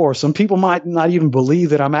joke before. Some people might not even believe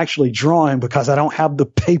that I'm actually drawing because I don't have the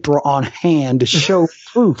paper on hand to show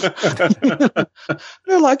proof.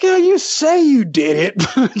 They're like, yeah, you say you did it.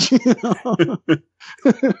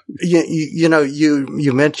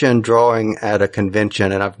 You mentioned drawing at a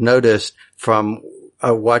convention, and I've noticed from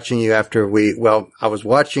watching you I was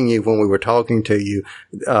watching you when we were talking to you,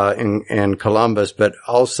 in Columbus, but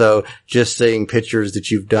also just seeing pictures that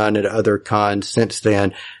you've done at other cons since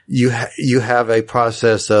then. You have a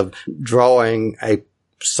process of drawing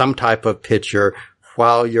some type of picture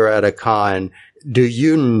while you're at a con. Do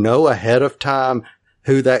you know ahead of time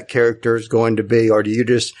who that character is going to be, or do you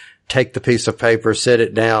just take the piece of paper, set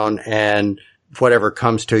it down, and whatever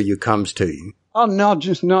comes to you comes to you? Oh, no,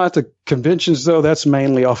 at the conventions though, that's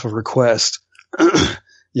mainly off of request.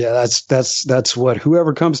 Yeah, that's what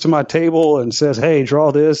whoever comes to my table and says, "Hey,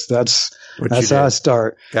 draw this." That's how I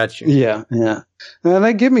start. Gotcha. Yeah. And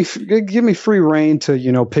they give me free reign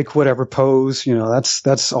to pick whatever pose.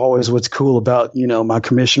 That's always what's cool about my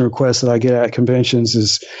commission requests that I get at conventions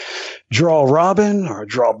is draw Robin or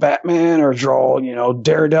draw Batman or draw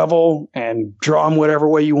Daredevil and draw them whatever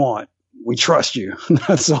way you want. We trust you.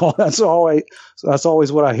 That's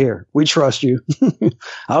always what I hear. We trust you.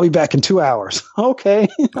 I'll be back in 2 hours. Okay.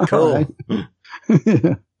 Cool.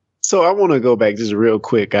 Right. So I want to go back just real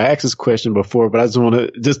quick. I asked this question before, but I just want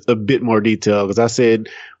to just a bit more detail because I said,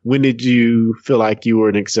 when did you feel like you were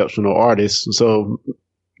an exceptional artist? So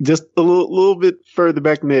just a little bit further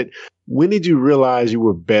back than that, when did you realize you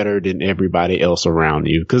were better than everybody else around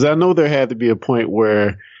you? Because I know there had to be a point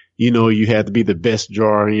where you had to be the best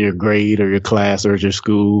drawer in your grade or your class or your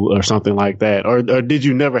school or something like that. Or did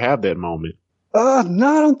you never have that moment?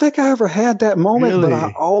 No, I don't think I ever had that moment, really? But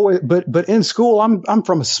I always, but in school, I'm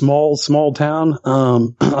from a small town.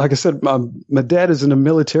 Like I said, my dad is in the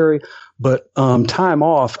military, but, time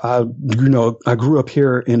off, I grew up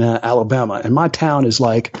here in Alabama, and my town is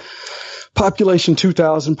like population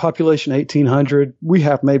 2,000, population 1,800. We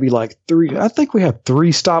have maybe like 3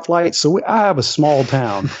 stoplights. So I have a small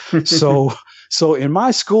town. So in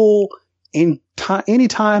my school,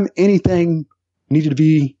 anytime anything needed to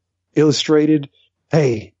be illustrated,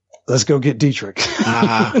 hey, let's go get Dietrich.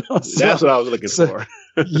 That's what I was looking for.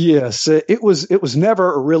 Yes. It was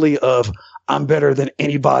never really of, I'm better than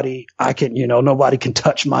anybody. I can, nobody can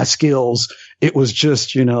touch my skills. It was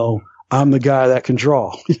just, I'm the guy that can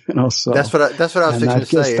draw, so. That's what I was fixing to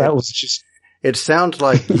say. That was just. It sounds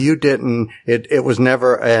like you didn't, it was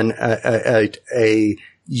never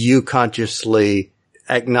you consciously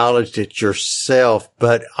acknowledged it yourself,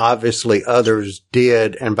 but obviously others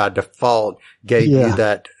did, and by default gave you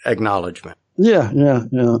that acknowledgement. Yeah.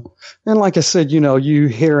 And like I said, you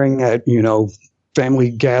hearing at,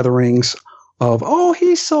 family gatherings, oh,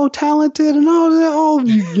 he's so talented and all that. Oh,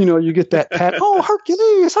 you get that pat. Oh,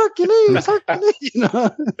 Hercules.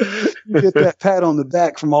 You get that pat on the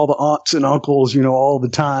back from all the aunts and uncles, all the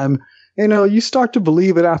time. You start to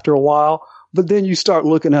believe it after a while, but then you start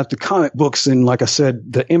looking at the comic books. And like I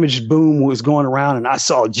said, the image boom was going around, and I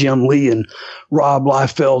saw Jim Lee and Rob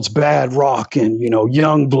Liefeld's Bad Rock and,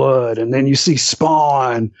 Youngblood. And then you see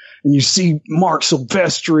Spawn and you see Mark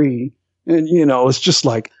Silvestri. And, it's just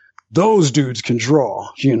like, those dudes can draw,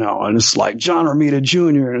 and it's like John Romita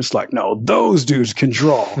Jr. And it's like, no, those dudes can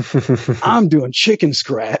draw. I'm doing chicken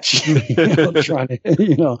scratch, trying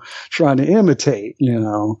to imitate,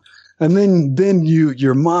 and then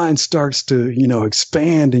your mind starts to,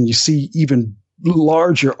 expand, and you see even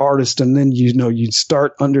larger artists. And then, you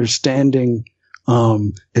start understanding,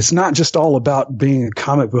 it's not just all about being a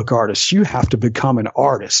comic book artist. You have to become an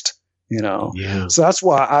artist. Yeah. So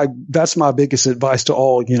that's my biggest advice to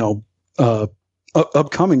all,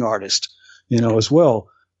 upcoming artists, as well.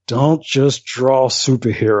 Don't just draw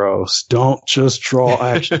superheroes. Don't just draw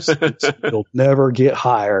action scenes. You'll never get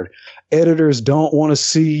hired. Editors don't want to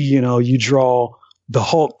see, you draw the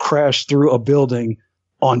Hulk crash through a building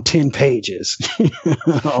on 10 pages.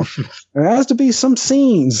 There has to be some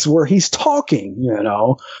scenes where he's talking,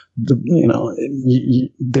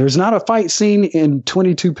 there's not a fight scene in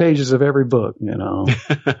 22 pages of every book, You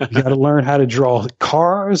got to learn how to draw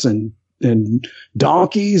cars and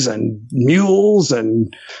donkeys and mules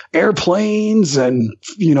and airplanes and,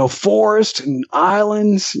 forest and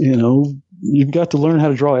islands, you've got to learn how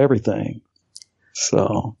to draw everything.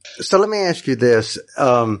 So let me ask you this.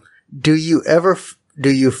 Do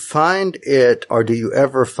you find it, or do you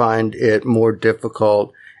ever find it more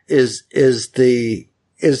difficult? Is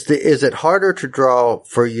it harder to draw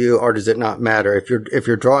for you, or does it not matter if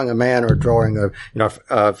you're drawing a man or drawing a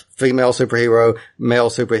female superhero, male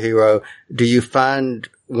superhero? Do you find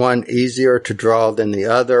one easier to draw than the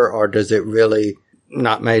other, or does it really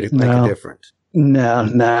not make a difference?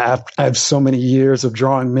 No. I have so many years of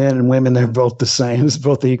drawing men and women; they're both the same. It's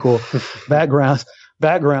both equal. Backgrounds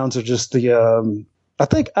are just the.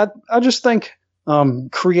 I just think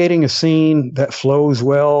creating a scene that flows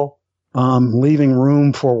well. Leaving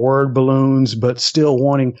room for word balloons, but still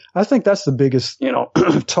wanting, I think that's the biggest,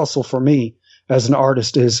 tussle for me as an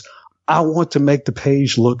artist is I want to make the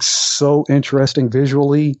page look so interesting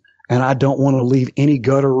visually, and I don't want to leave any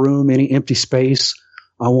gutter room, any empty space.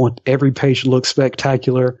 I want every page to look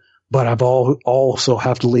spectacular, but I've also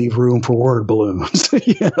have to leave room for word balloons.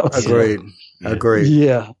 Agreed.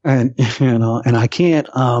 Yeah. And, and I can't,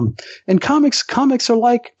 and comics are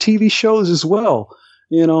like TV shows as well.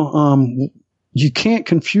 You can't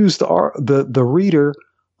confuse the reader,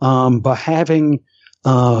 by having,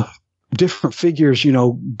 different figures,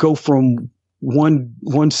 go from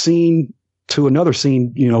one scene to another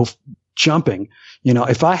scene, jumping,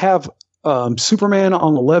 if I have, Superman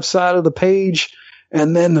on the left side of the page,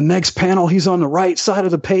 and then the next panel, he's on the right side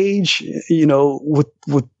of the page, with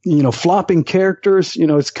flopping characters,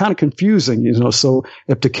 it's kind of confusing, so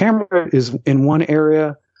if the camera is in one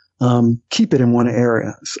area, keep it in one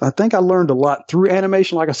area. So I think I learned a lot through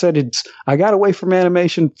animation. Like I said, I got away from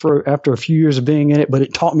animation after a few years of being in it, but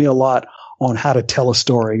it taught me a lot on how to tell a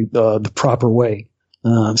story the proper way.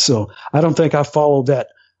 So I don't think I followed that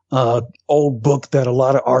old book that a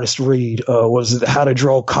lot of artists read. Was it How to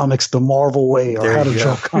Draw Comics the Marvel Way, or How to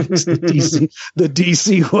Draw Comics the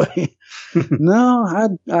DC way? No,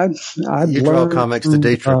 I you draw comics the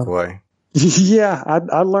Dietrich way. Yeah,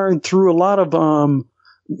 I learned through a lot of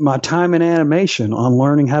my time in animation on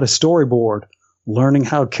learning how to storyboard, learning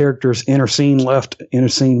how characters enter scene left, enter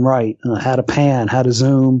scene right, how to pan, how to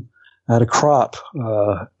zoom, how to crop.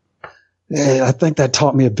 I think that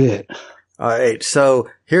taught me a bit. All right. So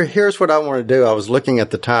here's what I want to do. I was looking at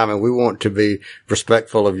the time, and we want to be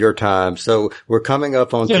respectful of your time. So we're coming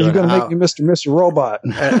up on. Yeah, you're going to make me Mr. Robot.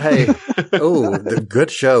 Hey, the good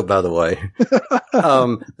show, by the way.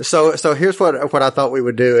 So here's what I thought we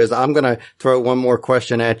would do is I'm going to throw one more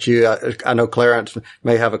question at you. I know Clarence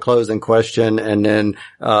may have a closing question, and then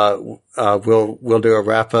we'll do a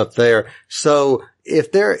wrap up there. So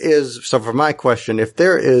for my question, if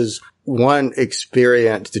there is one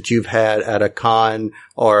experience that you've had at a con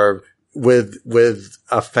or with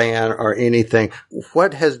a fan or anything,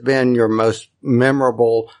 what has been your most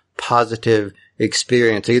memorable, positive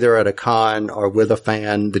experience, either at a con or with a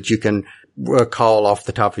fan, that you can recall off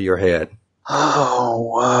the top of your head? Oh,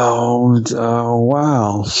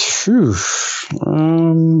 wow. Phew.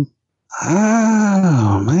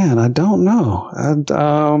 Oh man, I don't know.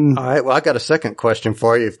 All right. Well, I got a second question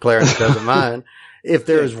for you if Clarence doesn't mind. If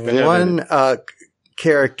there's one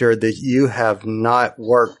character that you have not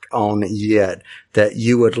worked on yet that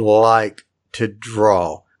you would like to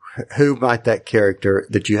draw, who might that character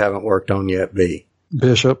that you haven't worked on yet be?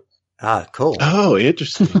 Bishop. Ah, cool. Oh,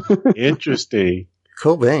 interesting. Interesting.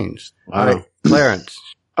 Cool beans. Wow. All right, Clarence.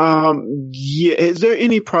 Yeah. Is there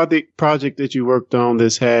any project that you worked on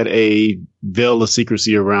that's had a veil of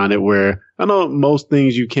secrecy around it, where I know most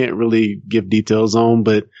things you can't really give details on,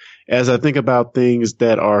 but as I think about things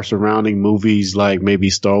that are surrounding movies like maybe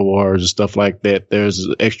Star Wars or stuff like that, there's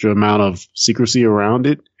an extra amount of secrecy around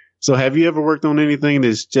it. So have you ever worked on anything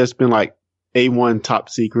that's just been like A1 top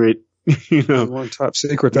secret? You know, A1 top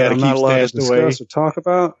secret that I'm not allowed to discuss or talk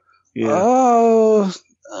about? Yeah. Oh,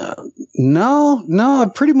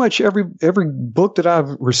 no. Pretty much every book that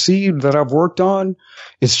I've received that I've worked on,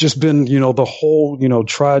 it's just been, the whole,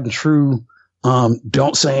 tried and true.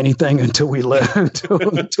 Don't say anything until we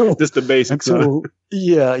until just the basics. Until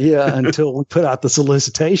we put out the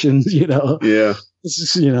solicitations, Yeah. It's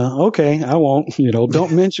just, okay, I won't,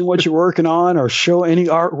 don't mention what you're working on or show any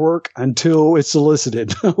artwork until it's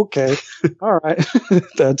solicited. Okay. All right.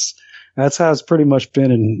 That's how it's pretty much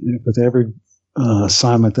been with every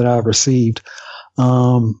assignment that I've received.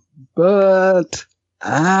 But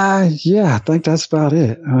I think that's about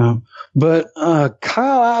it.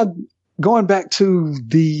 Kyle, going back to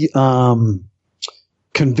the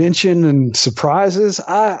convention and surprises,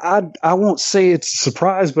 I won't say it's a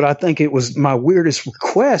surprise, but I think it was my weirdest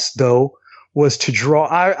request though was to draw.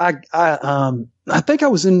 I think I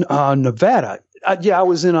was in Nevada. I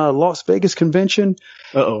was in a Las Vegas convention.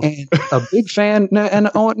 Uh-oh. And a big fan.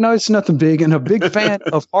 No, it's nothing big. And a big fan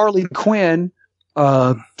of Harley Quinn.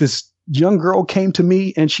 This young girl came to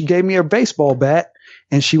me and she gave me her baseball bat.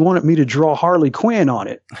 And she wanted me to draw Harley Quinn on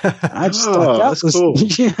it. I just thought that was cool.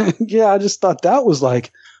 I just thought that was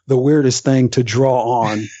like the weirdest thing to draw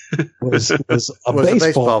on was a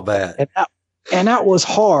baseball bat. And that was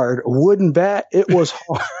hard. A wooden bat, it was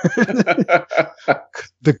hard.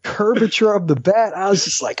 The curvature of the bat, I was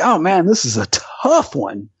just like, oh man, this is a tough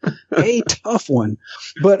one. A tough one.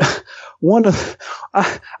 But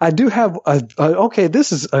I do have okay,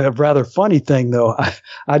 this is a rather funny thing though.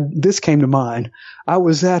 This came to mind. I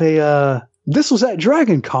was at this was at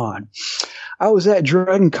Dragon Con. I was at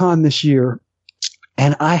Dragon Con this year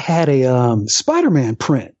and I had a Spider-Man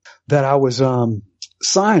print that I was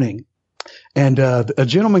signing. And a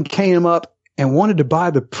gentleman came up and wanted to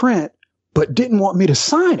buy the print, but didn't want me to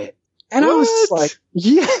sign it. And I was like,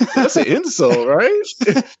 yeah. That's an insult, right?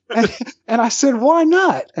 and I said, why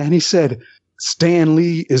not? And he said, Stan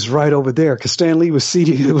Lee is right over there, because Stan Lee was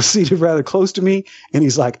seated rather close to me. And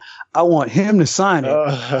he's like, I want him to sign it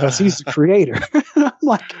because he's the creator. I'm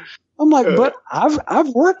like, but I've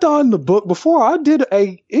worked on the book before. I did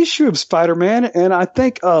a issue of Spider-Man, and I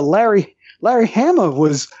think Larry Hama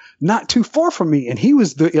was not too far from me, and he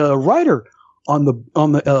was the writer on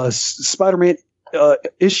the Spider-Man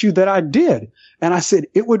issue that I did. And I said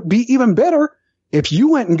it would be even better if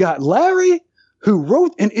you went and got Larry, who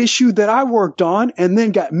wrote an issue that I worked on, and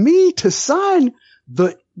then got me to sign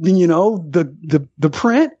the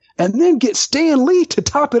print, and then get Stan Lee to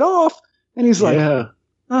top it off. And he's like,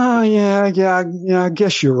 I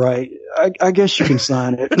guess you're right. I guess you can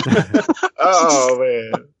sign it. Oh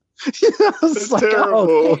man. I was like,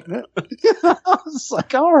 terrible. I was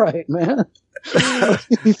like, all right, man.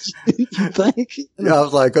 You think? I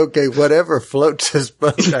was like, okay, whatever floats his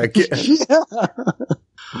boat, I guess. Yeah.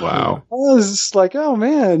 Wow. I was just like, oh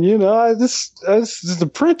man, this is the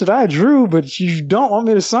print that I drew, but you don't want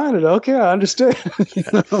me to sign it. Okay, I understand.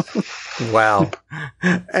 Wow.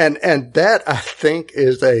 And that I think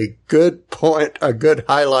is a good point, a good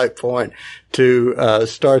highlight point to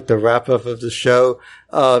start the wrap up of the show.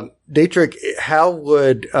 Dietrich, how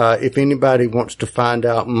would, if anybody wants to find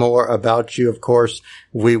out more about you, of course,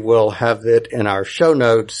 we will have it in our show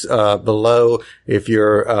notes, below if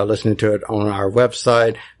you're, listening to it on our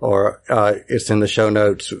website, or, it's in the show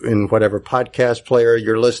notes in whatever podcast player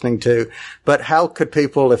you're listening to. But how could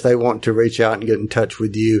people, if they want to reach out and get in touch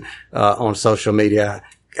with you, on social media,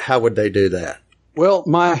 how would they do that? Well,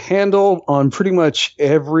 my handle on pretty much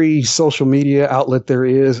every social media outlet there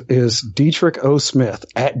is Dietrich O. Smith,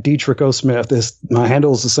 at Dietrich O. Smith. My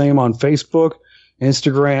handle is the same on Facebook,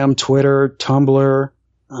 Instagram, Twitter, Tumblr.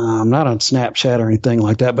 I'm not on Snapchat or anything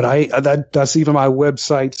like that, but that's even my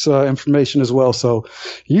website's information as well. So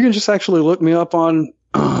you can just actually look me up on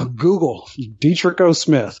Google, Dietrich O.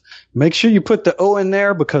 Smith. Make sure you put the O in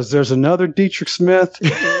there, because there's another Dietrich Smith.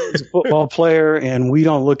 He's a football player, and we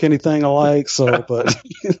don't look anything alike. So, but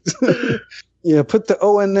yeah, put the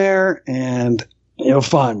O in there, and you'll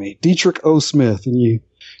find me, Dietrich O. Smith, and you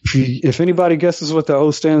if anybody guesses what the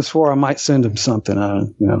O stands for, I might send them something. I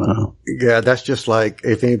don't know. Yeah, that's just like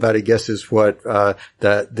if anybody guesses what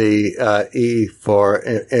the E for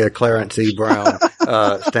Clarence E. Brown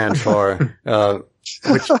stands for.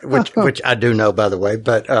 Which I do know, by the way,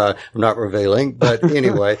 but I'm not revealing. But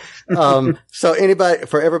anyway, so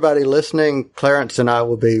for everybody listening, Clarence and I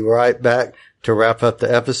will be right back to wrap up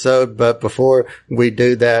the episode. But before we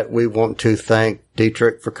do that, we want to thank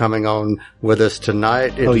Dietrich for coming on with us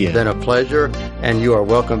tonight. It's been a pleasure, and you are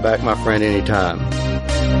welcome back, my friend, anytime.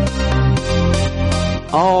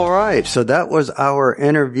 All right. So that was our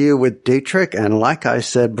interview with Dietrich. And like I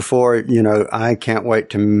said before, I can't wait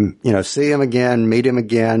to, see him again, meet him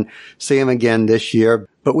again, see him again this year.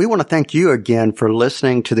 But we want to thank you again for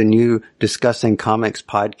listening to the new Discussing Comics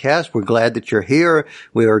podcast. We're glad that you're here.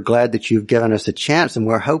 We are glad that you've given us a chance, and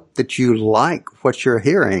we hope that you like what you're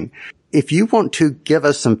hearing. If you want to give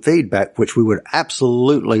us some feedback, which we would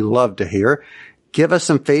absolutely love to hear, give us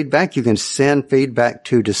some feedback. You can send feedback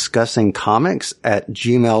to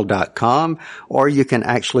discussingcomics@gmail.com, or you can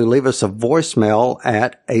actually leave us a voicemail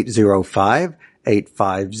at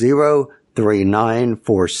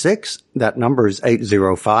 805-850-3946. That number is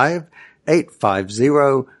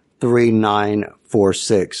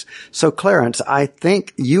 805-850-3946. So Clarence, I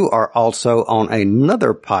think you are also on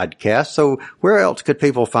another podcast. So where else could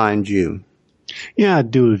people find you? Yeah, I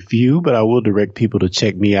do a few, but I will direct people to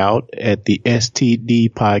check me out at the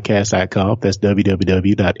stdpodcast.com. That's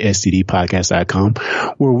www.stdpodcast.com,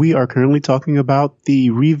 where we are currently talking about the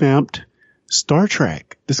revamped Star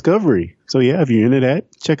Trek Discovery. So yeah, if you're into that,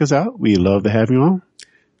 check us out. We'd love to have you on.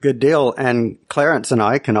 Good deal. And Clarence and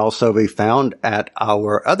I can also be found at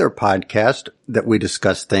our other podcast that we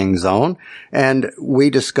discuss things on. And we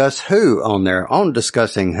discuss Who on there. On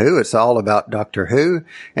Discussing Who, it's all about Doctor Who.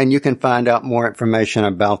 And you can find out more information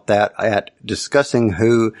about that at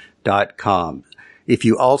discussingwho.com. If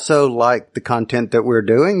you also like the content that we're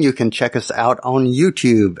doing, you can check us out on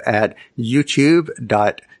YouTube at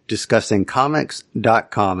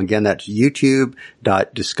youtube.discussingcomics.com. Again, that's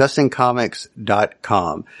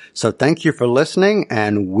youtube.discussingcomics.com. So thank you for listening,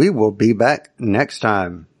 and we will be back next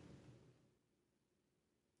time.